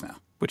 5 years now,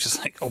 which is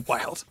like a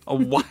wild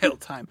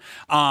time.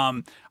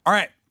 All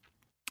right,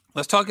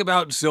 let's talk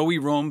about Zoe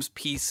Rome's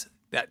piece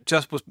that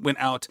just went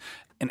out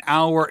an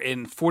hour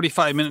and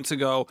 45 minutes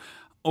ago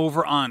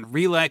over on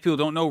Relay. People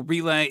don't know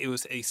Relay. It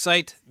was a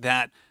site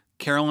that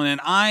Carolyn and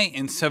I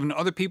and 7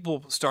 other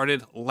people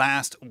started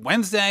last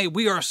Wednesday.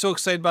 We are so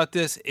excited about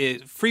this.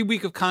 It's a free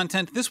week of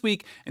content this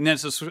week, and then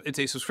it's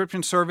a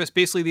subscription service.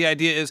 Basically, the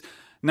idea is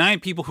 9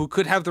 people who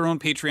could have their own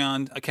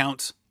Patreon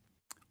accounts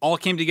all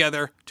came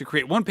together to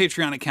create one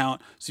Patreon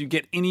account, so you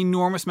get an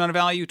enormous amount of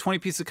value, 20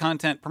 pieces of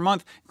content per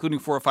month, including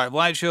 4 or 5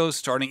 live shows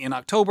starting in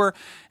October,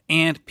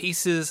 and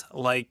pieces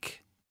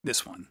like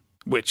this one,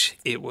 which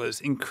it was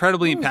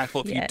incredibly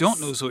impactful. If you don't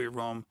know Zoe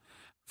Rome,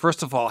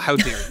 first of all, how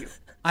dare you?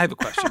 I have a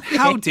question.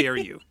 How dare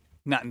you,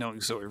 not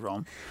knowing Zoe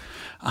Rome?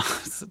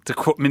 To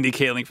quote Mindy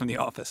Kaling from The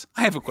Office,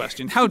 I have a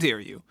question. How dare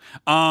you?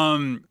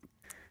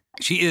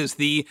 She is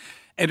the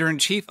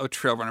editor-in-chief of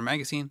Trail Runner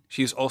Magazine.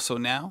 She is also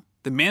now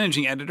the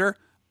managing editor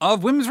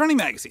of Women's Running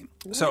Magazine.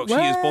 So she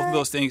is both of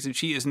those things, and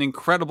she is an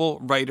incredible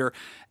writer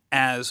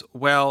as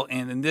well.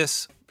 And in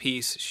this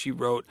piece, she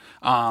wrote,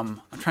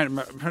 I'm trying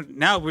to remember,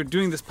 now we're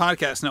doing this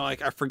podcast now,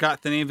 like I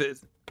forgot the name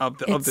of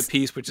the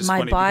piece, which is My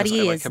funny Body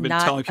because I is have been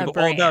not telling a people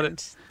brand. all about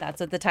it. That's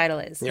what the title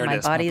is. There My it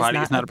is. Body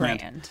is not a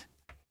brand.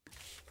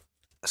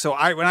 So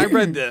when I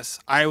read this,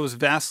 I was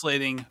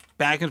vacillating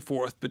back and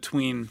forth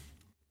between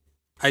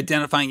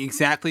identifying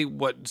exactly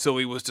what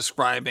Zoe was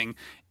describing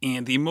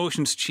and the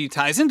emotions she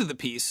ties into the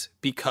piece,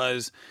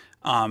 because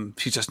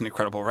she's just an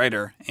incredible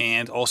writer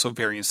and also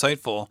very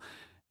insightful.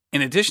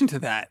 In addition to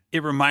that,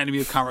 it reminded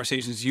me of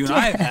conversations you and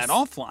I have had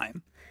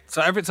offline.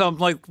 So I'm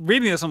like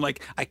reading this, I'm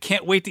like, I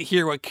can't wait to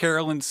hear what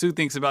Carolyn Su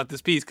thinks about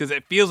this piece, because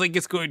it feels like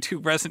it's going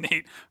to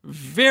resonate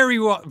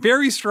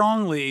very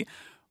strongly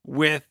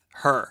with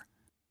her.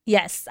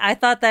 Yes, I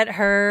thought that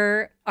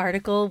her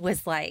article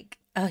was like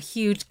a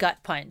huge gut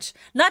punch.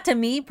 Not to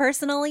me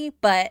personally,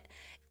 but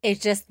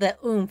it's just the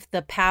oomph,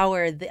 the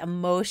power, the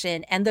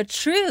emotion, and the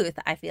truth,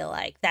 I feel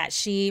like, that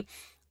she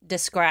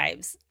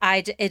describes.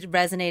 It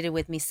resonated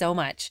with me so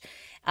much.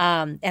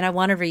 And I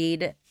want to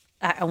read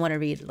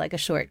like a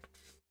short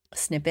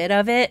snippet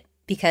of it,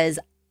 because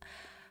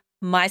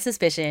my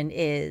suspicion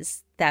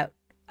is that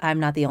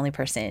I'm not the only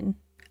person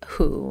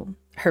who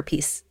her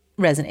piece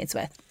resonates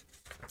with.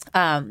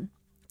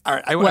 All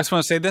right, I just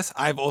want to say this.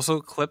 I've also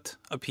clipped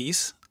a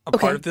piece,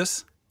 part of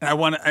this.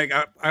 And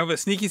I have a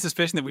sneaky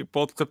suspicion that we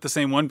both clipped the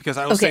same one, because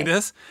I will say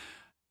this.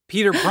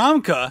 Peter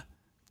Bromka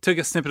took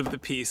a snippet of the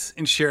piece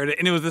and shared it,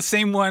 and it was the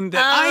same one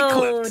that I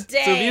clipped.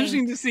 Dang. So it'd be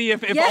interesting to see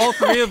if all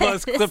three of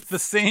us clipped the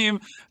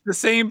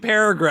same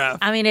paragraph.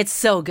 I mean, it's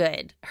so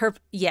good.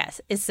 Yes,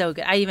 it's so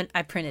good.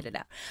 I printed it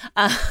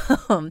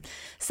out.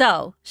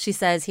 So she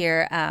says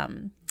here,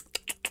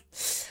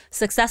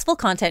 successful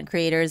content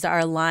creators are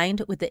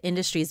aligned with the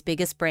industry's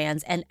biggest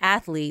brands, and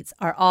athletes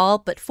are all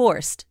but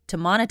forced to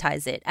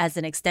monetize it as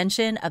an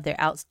extension of their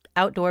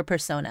outdoor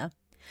persona.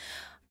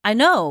 I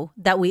know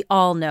that we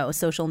all know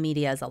social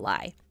media is a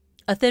lie,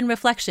 a thin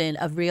reflection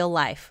of real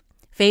life,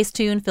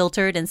 face-tuned,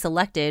 filtered, and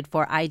selected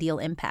for ideal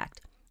impact.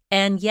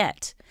 And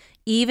yet,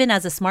 even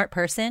as a smart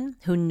person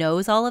who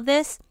knows all of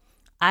this,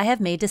 I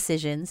have made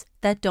decisions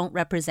that don't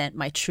represent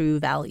my true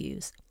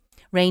values,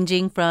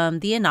 ranging from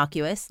the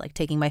innocuous, like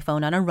taking my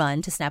phone on a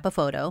run to snap a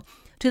photo,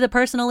 to the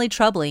personally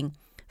troubling,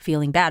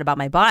 feeling bad about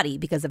my body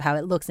because of how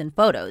it looks in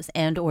photos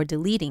and or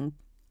deleting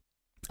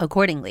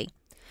accordingly.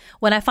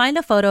 When I find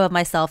a photo of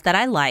myself that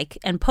I like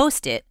and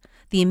post it,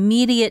 the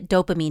immediate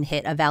dopamine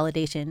hit of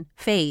validation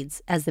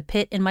fades as the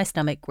pit in my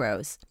stomach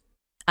grows.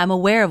 I'm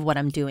aware of what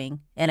I'm doing,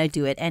 and I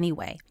do it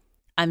anyway.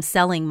 I'm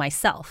selling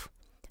myself.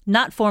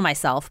 Not for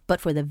myself, but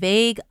for the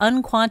vague,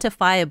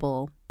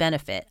 unquantifiable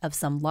benefit of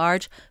some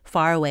large,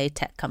 faraway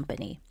tech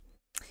company.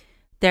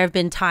 There have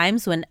been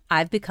times when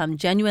I've become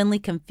genuinely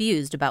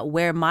confused about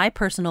where my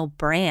personal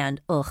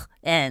brand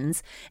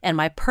ends and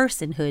my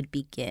personhood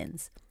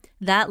begins.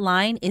 That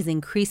line is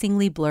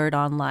increasingly blurred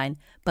online,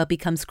 but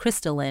becomes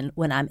crystalline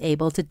when I'm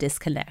able to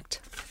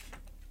disconnect.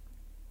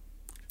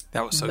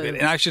 That was so good.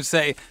 And I should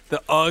say,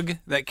 the UGG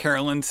that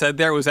Carolyn said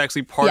there was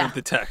actually part of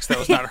the text. That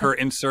was not her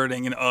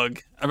inserting an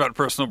UGG about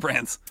personal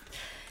brands.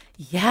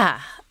 Yeah.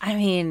 I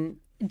mean,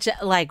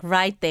 like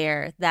right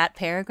there, that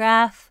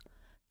paragraph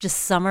just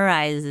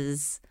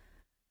summarizes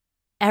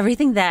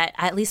everything that,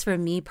 at least for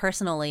me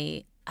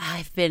personally,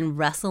 I've been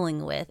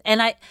wrestling with.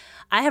 And I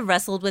have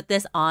wrestled with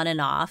this on and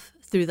off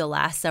through the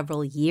last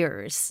several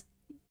years,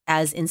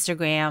 as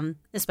Instagram,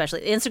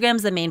 especially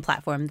Instagram's the main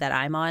platform that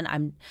I'm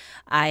on.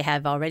 I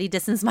have already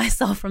distanced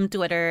myself from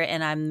Twitter,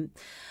 and I'm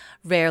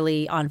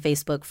rarely on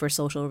Facebook for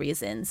social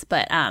reasons.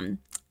 But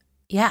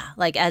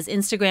like as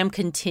Instagram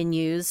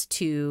continues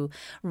to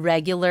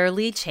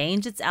regularly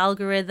change its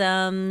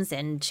algorithms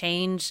and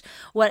change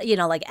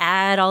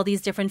add all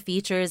these different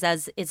features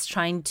as it's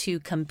trying to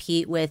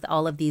compete with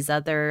all of these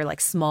other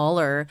like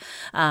smaller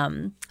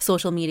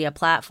social media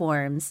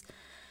platforms,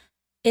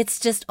 it's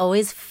just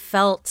always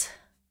felt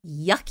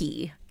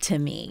yucky to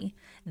me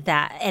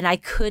and I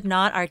could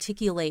not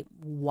articulate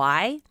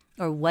why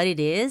or what it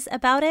is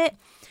about it.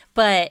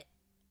 But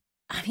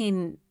I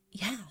mean,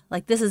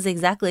 like this is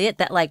exactly it,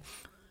 that like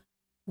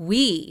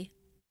we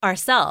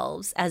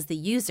ourselves as the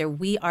user,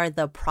 we are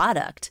the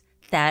product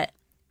that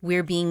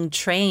we're being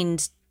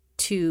trained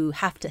to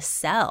have to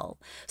sell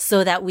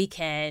so that we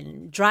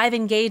can drive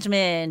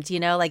engagement,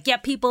 like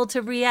get people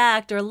to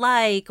react or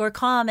like or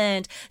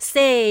comment,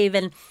 save.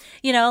 And,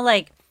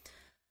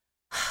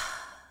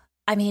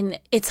 I mean,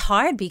 it's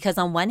hard because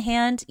on one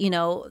hand,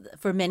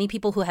 for many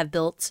people who have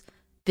built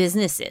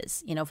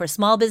businesses, for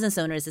small business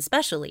owners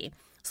especially,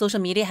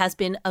 social media has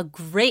been a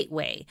great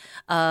way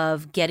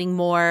of getting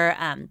more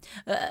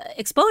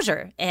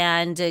exposure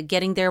and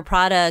getting their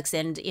products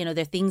and,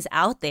 their things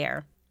out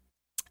there.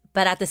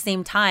 But at the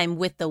same time,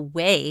 with the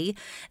way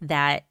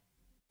that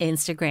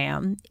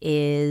Instagram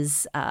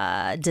is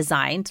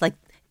designed, like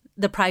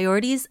the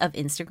priorities of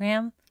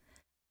Instagram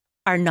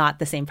are not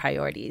the same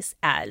priorities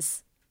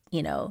as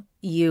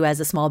you as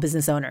a small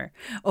business owner,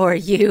 or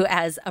you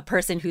as a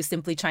person who's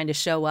simply trying to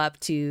show up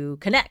to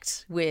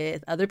connect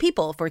with other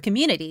people for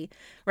community,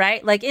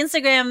 right? Like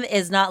Instagram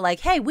is not like,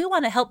 hey, we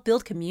want to help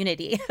build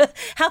community.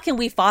 How can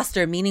we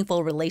foster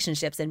meaningful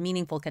relationships and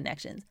meaningful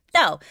connections?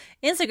 No,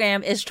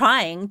 Instagram is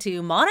trying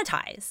to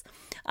monetize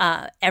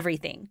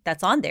everything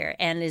that's on there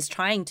and is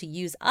trying to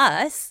use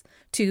us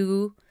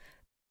to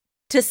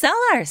sell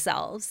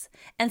ourselves.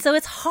 And so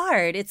it's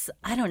hard.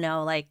 I don't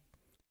know, like,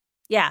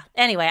 yeah.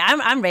 Anyway,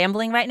 I'm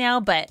rambling right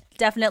now, but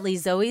definitely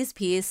Zoe's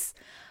piece.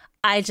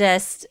 I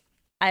just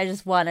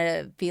want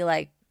to be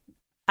like,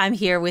 I'm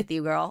here with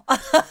you, girl.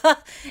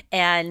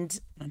 And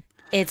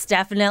it's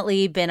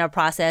definitely been a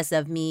process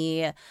of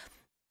me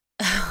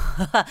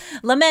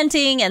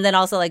lamenting, and then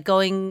also like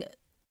going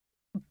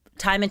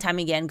time and time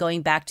again,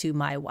 going back to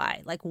my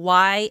why. Like,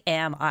 why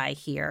am I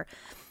here?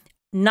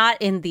 Not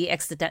in the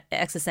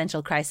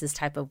existential crisis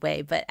type of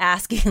way, but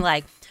asking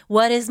like,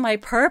 what is my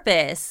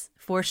purpose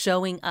for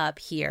showing up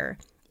here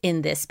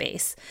in this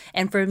space?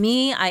 And for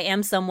me, I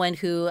am someone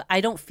who I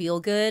don't feel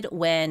good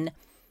when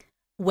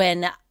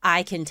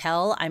I can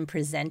tell I'm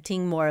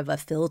presenting more of a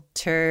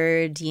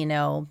filtered,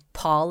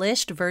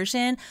 polished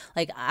version.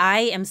 Like, I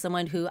am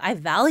someone who I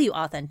value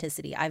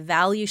authenticity. I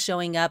value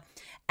showing up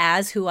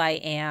as who I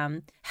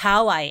am,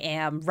 how I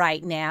am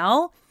right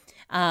now.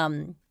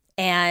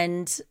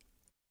 And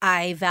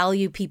I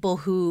value people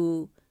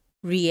who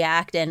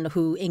react and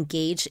who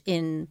engage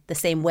in the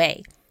same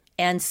way.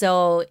 And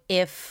so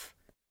if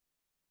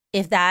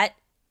that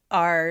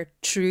are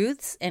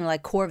truths and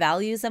like core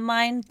values of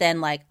mine, then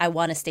like I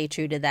want to stay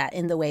true to that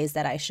in the ways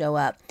that I show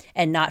up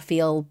and not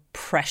feel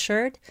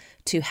pressured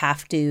to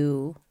have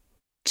to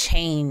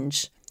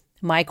change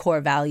my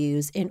core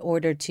values in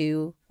order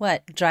to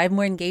drive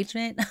more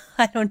engagement.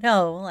 I don't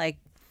know. Like,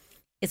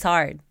 it's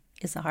hard.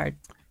 It's a hard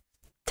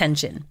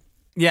tension.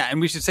 Yeah,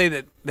 and we should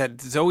say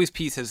that Zoe's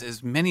piece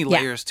has many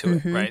layers to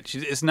it, right?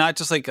 It's not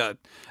just like a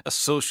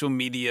social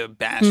media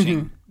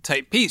bashing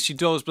type piece. She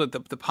goes with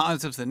the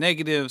positives, the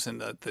negatives,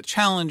 and the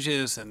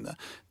challenges, and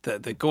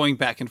the going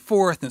back and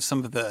forth, and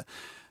some of the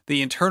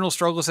internal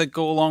struggles that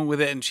go along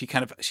with it. And she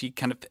kind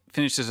of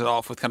finishes it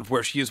off with kind of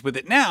where she is with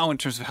it now in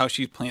terms of how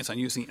she plans on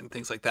using it and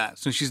things like that.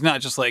 So she's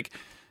not just like,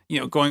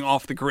 going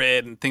off the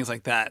grid and things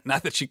like that.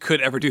 Not that she could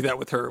ever do that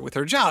with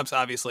her jobs,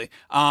 obviously.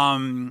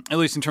 At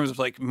least in terms of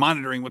like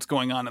monitoring what's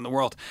going on in the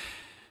world.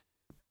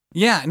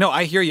 Yeah, no,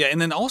 I hear you. And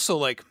then also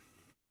like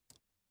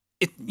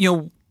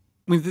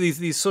with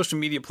these social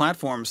media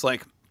platforms,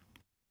 like,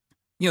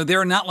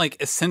 they're not like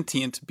a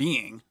sentient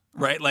being,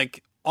 right?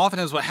 Like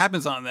oftentimes what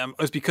happens on them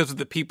is because of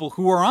the people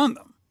who are on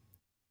them,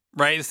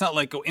 right? It's not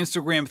like,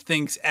 Instagram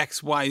thinks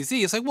X, Y,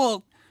 Z. It's like,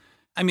 well,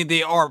 I mean,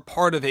 they are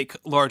part of a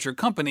larger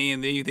company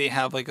and they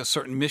have like a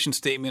certain mission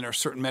statement or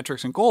certain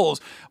metrics and goals.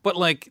 But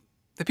like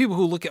the people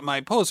who look at my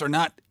posts are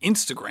not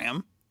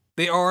Instagram.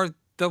 They are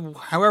the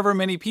however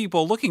many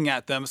people looking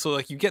at them. So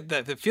like you get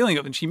the feeling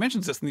of, and she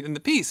mentions this in the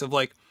piece of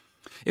like,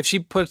 if she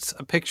puts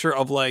a picture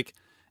of like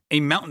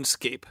a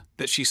mountainscape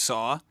that she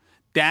saw,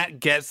 that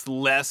gets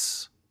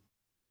less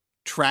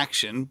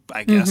traction,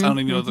 I guess. I don't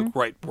even know the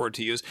right word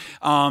to use.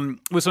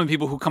 With some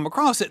people who come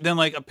across it, then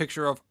like a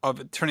picture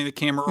of turning the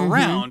camera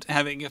around,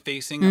 having it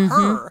facing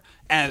her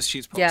as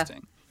she's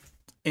posting.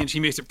 Yeah. And she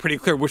makes it pretty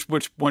clear which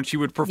one she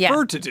would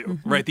prefer to do,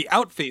 right? The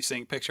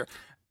out-facing picture,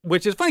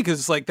 which is funny because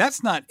it's like,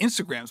 that's not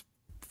Instagram's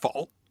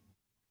fault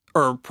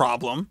or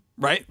problem,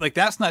 right? Like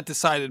that's not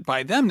decided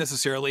by them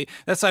necessarily.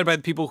 That's decided by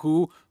the people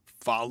who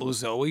follow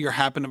Zoe or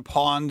happen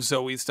upon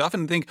Zoe's stuff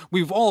and think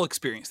we've all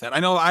experienced that. I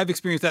know I've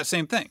experienced that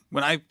same thing.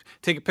 When I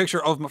take a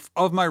picture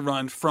of my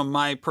run from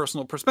my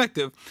personal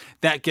perspective,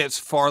 that gets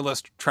far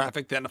less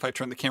traffic than if I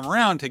turn the camera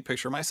around and take a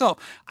picture of myself.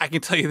 I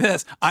can tell you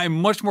this,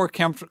 I'm much more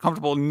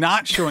comfortable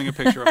not showing a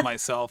picture of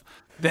myself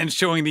than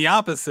showing the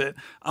opposite.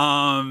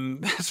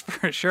 That's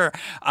for sure.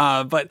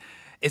 But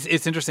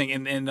it's interesting.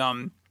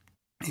 And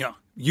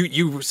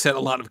you said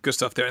a lot of good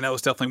stuff there, and that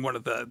was definitely one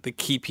of the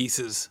key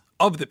pieces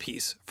of the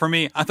piece. For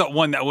me, I thought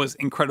one that was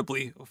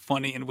incredibly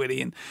funny and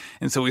witty, and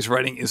Zoe's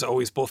writing is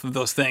always both of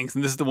those things.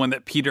 And this is the one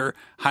that Peter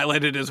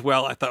highlighted as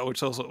well, I thought,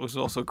 which was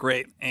also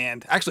great.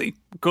 And actually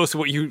goes to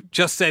what you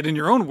just said in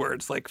your own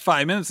words, like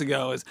 5 minutes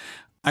ago, is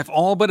I've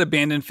all but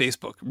abandoned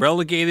Facebook,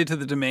 relegated to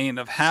the domain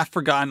of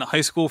half-forgotten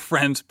high school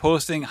friends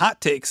posting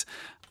hot takes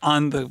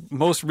on the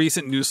most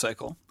recent news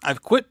cycle.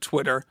 I've quit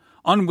Twitter,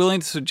 unwilling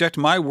to subject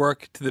my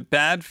work to the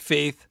bad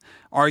faith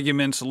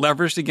arguments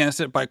leveraged against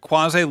it by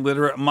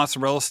quasi-literate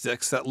mozzarella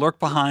sticks that lurk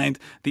behind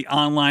the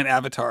online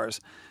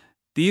avatars.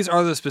 These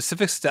are the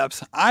specific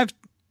steps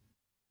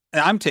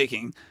I'm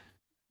taking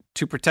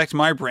to protect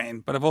my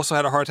brain, but I've also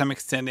had a hard time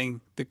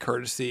extending the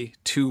courtesy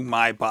to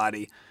my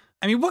body.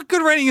 I mean, what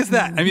good writing is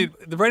that? I mean,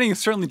 the writing is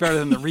certainly better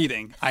than the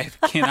reading. I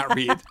cannot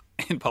read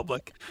in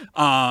public.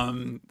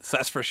 So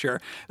that's for sure.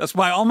 That's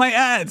why all my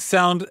ads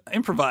sound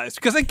improvised,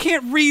 because I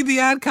can't read the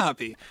ad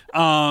copy.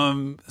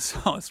 So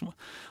it's a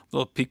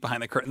little peek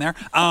behind the curtain there.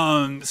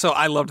 So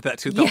I loved that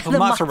too. The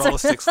mozzarella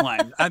sticks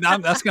line.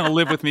 That's going to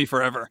live with me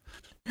forever.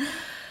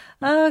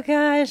 Oh,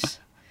 gosh.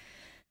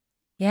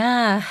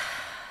 Yeah,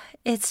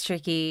 it's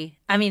tricky.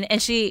 I mean,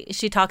 and she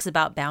talks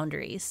about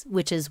boundaries,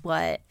 which is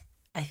what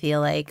I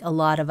feel like a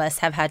lot of us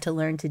have had to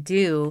learn to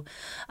do,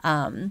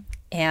 and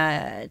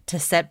to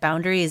set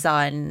boundaries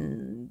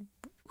on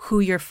who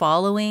you're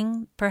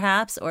following,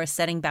 perhaps, or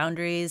setting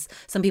boundaries.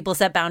 Some people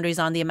set boundaries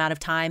on the amount of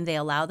time they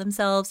allow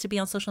themselves to be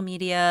on social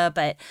media,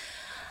 but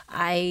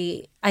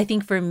I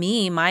think for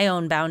me, my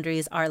own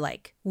boundaries are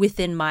like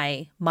within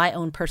my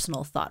own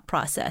personal thought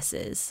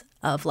processes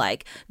of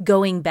like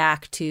going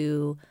back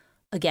to,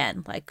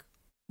 again, like,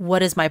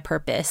 what is my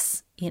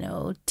purpose,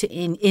 to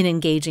in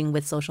engaging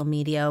with social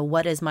media?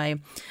 What is my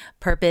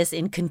purpose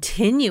in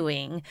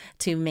continuing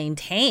to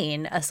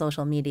maintain a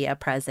social media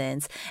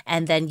presence?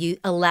 And then you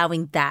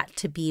allowing that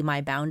to be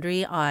my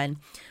boundary on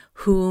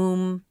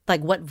whom,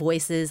 like, what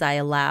voices I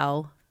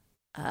allow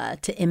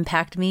to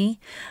impact me.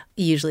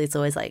 Usually it's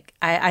always like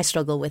I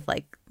struggle with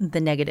like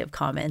the negative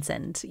comments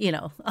and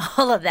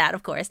all of that,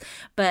 of course,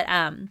 but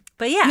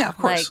yeah, of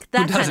course. like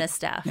that kind of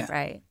stuff,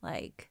 right?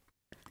 Like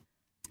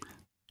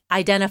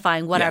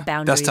identifying what our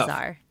boundaries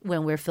are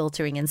when we're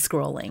filtering and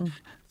scrolling.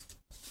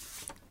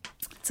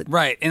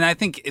 Right, and I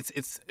think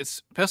it's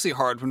especially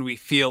hard when we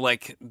feel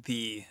like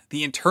the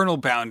internal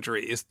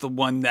boundary is the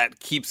one that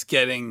keeps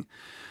getting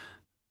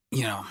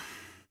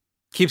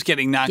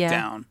knocked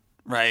down,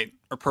 right?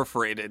 Or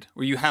perforated,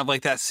 where you have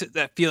like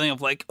that feeling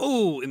of like,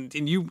 oh, and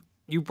you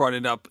brought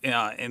it up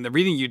in the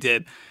reading you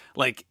did,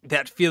 like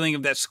that feeling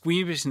of that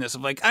squeamishness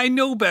of like, I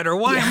know better.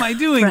 Why am I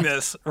doing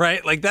this?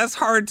 Right? Like it's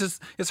hard to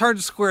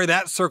square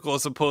that circle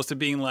as opposed to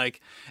being like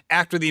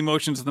after the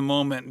emotions of the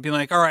moment and being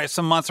like, all right,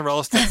 some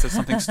mozzarella stick said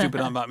something stupid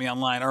about me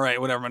online. All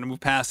right, whatever. I'm gonna move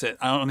past it.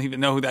 I don't even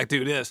know who that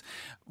dude is.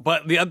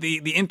 But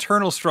the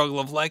internal struggle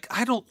of like,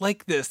 I don't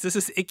like this. This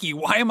is icky.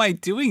 Why am I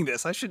doing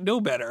this? I should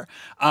know better.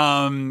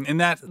 And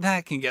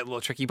that can get a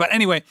little tricky. But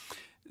anyway,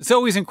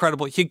 Zoe's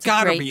incredible. You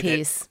gotta read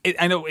it.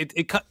 I know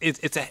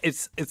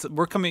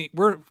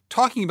we're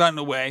talking about it in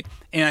a way,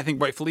 and I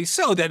think rightfully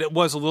so, that it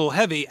was a little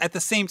heavy. At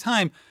the same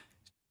time,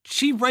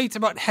 she writes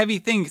about heavy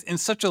things in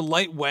such a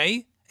light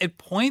way at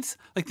points,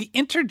 like the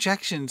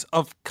interjections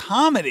of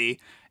comedy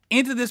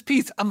into this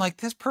piece. I'm like,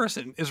 this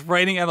person is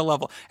writing at a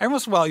level. Every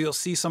once in a while, you'll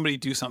see somebody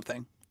do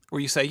something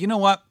where you say, you know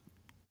what?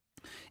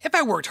 If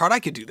I worked hard, I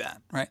could do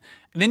that, right?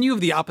 And then you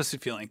have the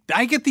opposite feeling.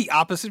 I get the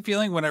opposite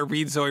feeling when I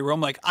read Zoe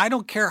Rome. Like, I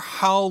don't care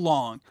how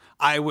long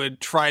I would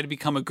try to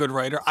become a good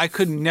writer. I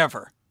could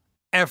never,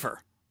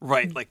 ever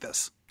write like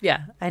this.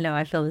 Yeah, I know.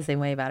 I feel the same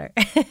way about her.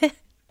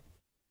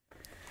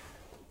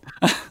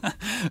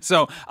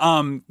 So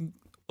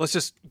let's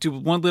just do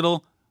one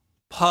little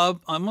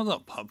hype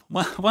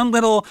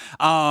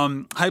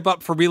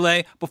up for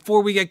Relay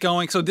before we get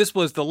going. So this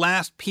was the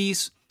last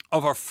piece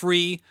of our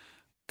free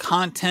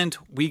content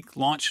week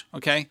launch.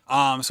 Okay.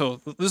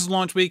 So this is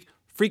launch week,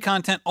 free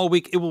content all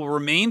week. It will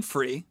remain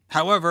free.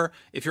 However,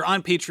 if you're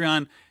on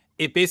Patreon,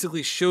 it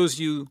basically shows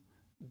you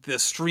the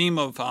stream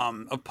of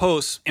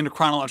posts in a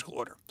chronological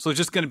order. So it's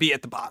just going to be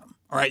at the bottom.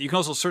 All right. You can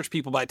also search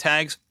people by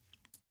tags.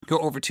 Go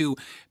over to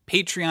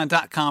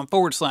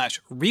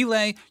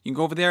patreon.com/relay. You can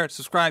go over there,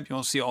 subscribe.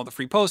 You'll see all the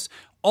free posts.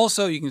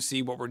 Also, you can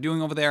see what we're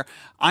doing over there.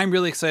 I'm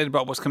really excited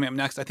about what's coming up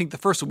next. I think the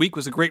first week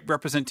was a great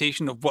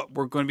representation of what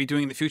we're going to be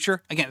doing in the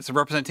future. Again, it's a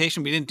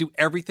representation. We didn't do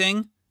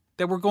everything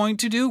that we're going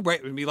to do, right?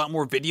 There's going to be a lot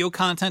more video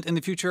content in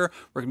the future.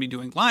 We're going to be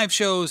doing live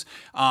shows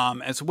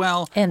as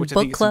well, and which I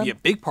think is going to be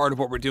a big part of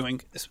what we're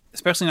doing,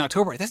 especially in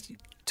October. That's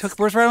took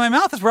words right out of my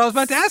mouth. That's what I was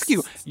about to ask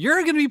you.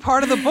 You're going to be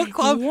part of the book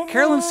club. Yeah.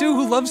 Carolyn Su,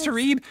 who loves to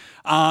read.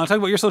 Talk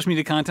about your social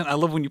media content. I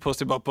love when you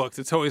post about books.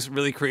 It's always a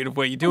really creative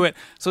way you do it.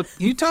 So can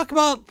you talk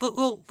about a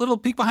little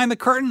peek behind the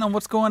curtain on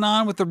what's going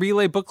on with the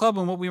Relay Book Club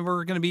and what we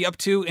were going to be up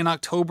to in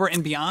October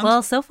and beyond?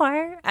 Well, so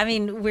far, I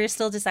mean, we're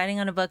still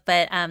deciding on a book,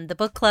 but the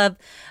book club,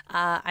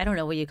 I don't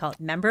know what you call it,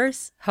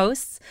 members,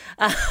 hosts,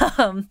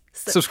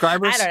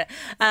 subscribers? I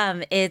don't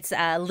know. It's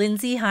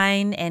Lindsay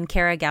Hine and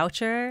Kara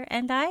Goucher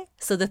and I.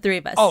 So the three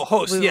of us. Oh,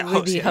 hosts. We'll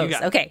hosts. Be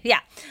hosts. Okay, yeah.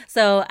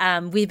 So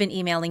we've been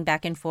emailing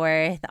back and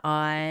forth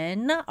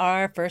on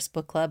our first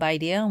book club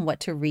idea and what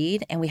to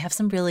read. And we have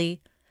some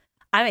really,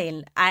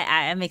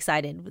 I'm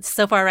excited.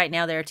 So far right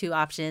now, there are two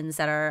options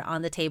that are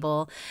on the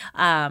table.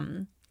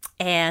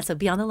 And so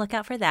be on the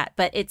lookout for that.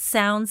 But it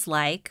sounds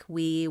like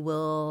we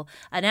will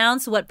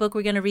announce what book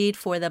we're going to read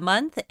for the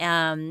month,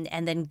 and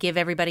then give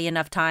everybody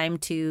enough time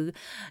to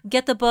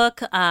get the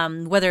book,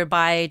 whether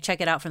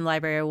check it out from the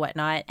library or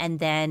whatnot. And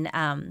then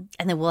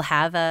we'll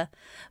have a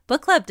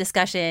book club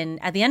discussion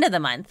at the end of the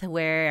month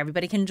where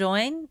everybody can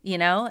join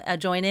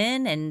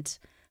in. And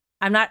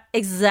I'm not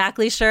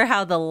exactly sure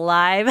how the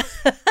live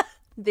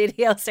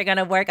videos are going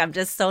to work. I'm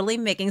just totally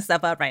making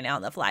stuff up right now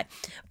on the fly.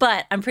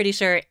 But I'm pretty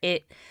sure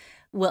it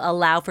will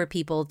allow for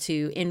people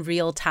to, in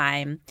real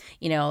time,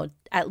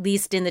 at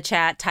least in the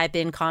chat, type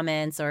in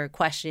comments or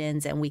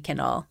questions, and we can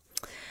all,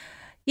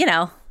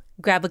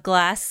 grab a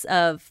glass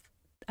of,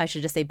 I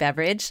should just say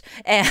beverage,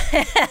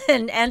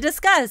 and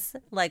discuss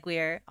like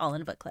we're all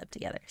in a book club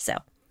together. So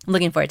I'm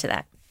looking forward to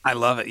that. I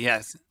love it.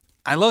 Yes.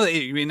 I love it.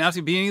 You announce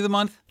at the beginning of the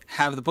month,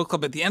 have the book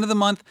club at the end of the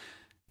month.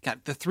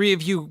 got the three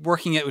of you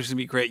working it, which is going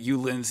to be great. You,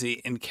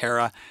 Lindsay, and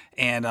Kara.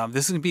 And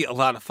this is going to be a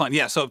lot of fun.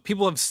 Yeah, so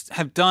people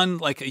have done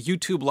like a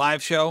YouTube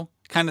live show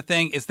kind of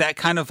thing. It's that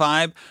kind of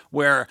vibe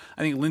where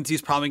I think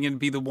Lindsay's probably going to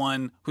be the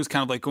one who's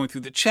kind of like going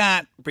through the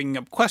chat, bringing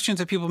up questions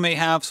that people may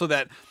have so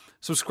that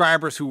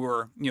subscribers who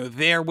were,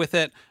 there with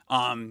it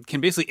can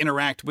basically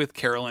interact with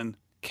Carolyn,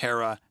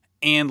 Kara,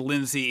 and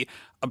Lindsay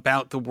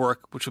about the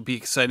work, which will be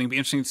exciting. It'll be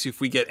interesting to see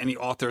if we get any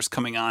authors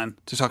coming on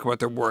to talk about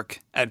their work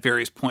at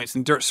various points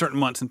in certain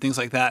months and things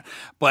like that.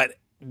 But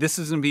this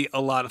is going to be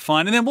a lot of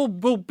fun. And then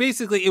we'll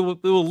basically, it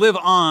will live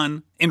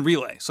on in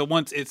Relay. So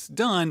once it's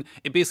done,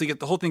 it basically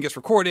the whole thing gets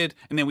recorded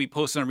and then we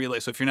post it on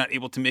Relay. So if you're not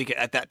able to make it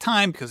at that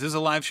time, because this is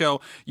a live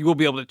show, you will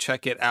be able to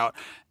check it out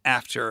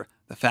after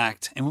the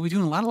fact. And we'll be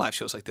doing a lot of live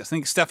shows like this. I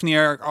think Stephanie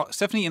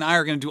and I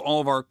are going to do all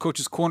of our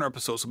Coach's Corner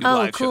episodes will be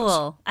live shows. Oh,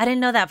 cool. I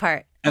didn't know that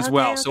part. As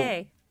well.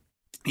 Okay.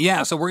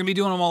 So we're going to be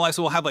doing them all live.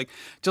 So we'll have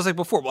just like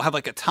before, we'll have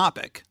like a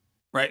topic,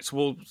 right? So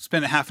we'll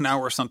spend a half an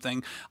hour or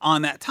something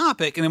on that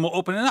topic and then we'll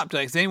open it up to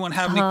does anyone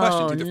have any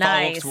questions? Either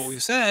follow-ups to what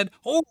we've said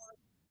or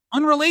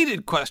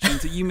unrelated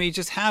questions that you may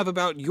just have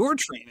about your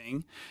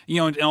training,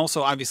 and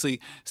also obviously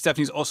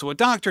Stephanie's also a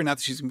doctor, not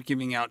that she's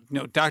giving out,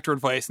 doctor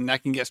advice and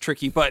that can get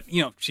tricky, but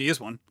she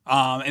is one.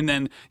 And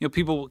then,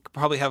 people will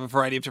probably have a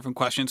variety of different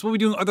questions. We'll be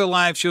doing other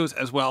live shows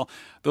as well.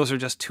 Those are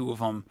just two of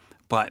them,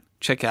 but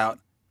check out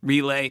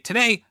Relay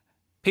today,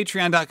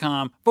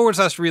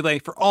 patreon.com/Relay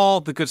for all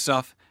the good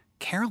stuff.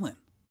 Carolyn,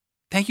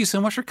 thank you so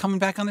much for coming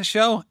back on the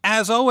show.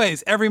 As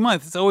always, every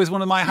month, it's always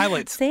one of my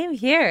highlights. Same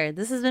here.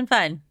 This has been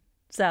fun.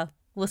 So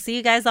we'll see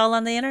you guys all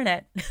on the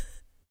internet.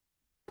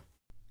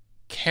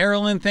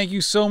 Carolyn, thank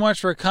you so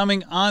much for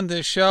coming on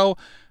the show.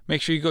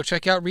 Make sure you go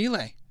check out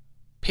Relay.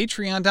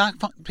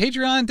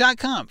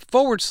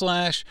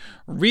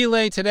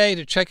 Patreon.com/Relay today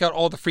to check out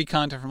all the free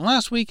content from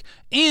last week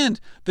and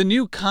the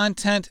new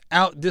content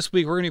out this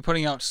week. We're going to be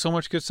putting out so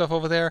much good stuff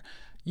over there.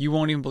 You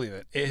won't even believe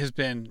it. It has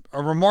been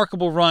a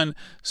remarkable run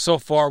so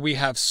far. We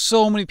have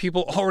so many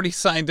people already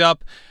signed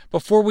up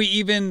before we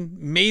even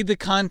made the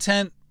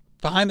content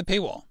behind the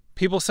paywall.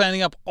 People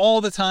signing up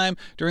all the time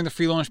during the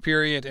free launch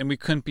period, and we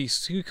couldn't be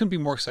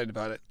more excited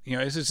about it.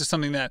 This is just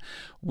something that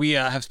we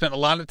have spent a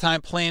lot of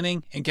time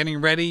planning and getting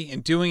ready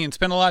and doing, and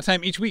spend a lot of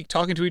time each week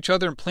talking to each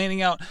other and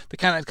planning out the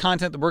kind of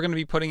content that we're going to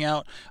be putting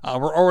out.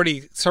 We're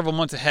already several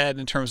months ahead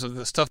in terms of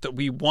the stuff that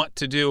we want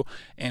to do,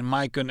 and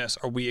my goodness,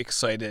 are we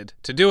excited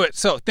to do it.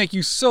 So thank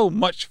you so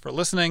much for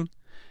listening,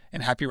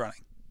 and happy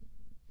running.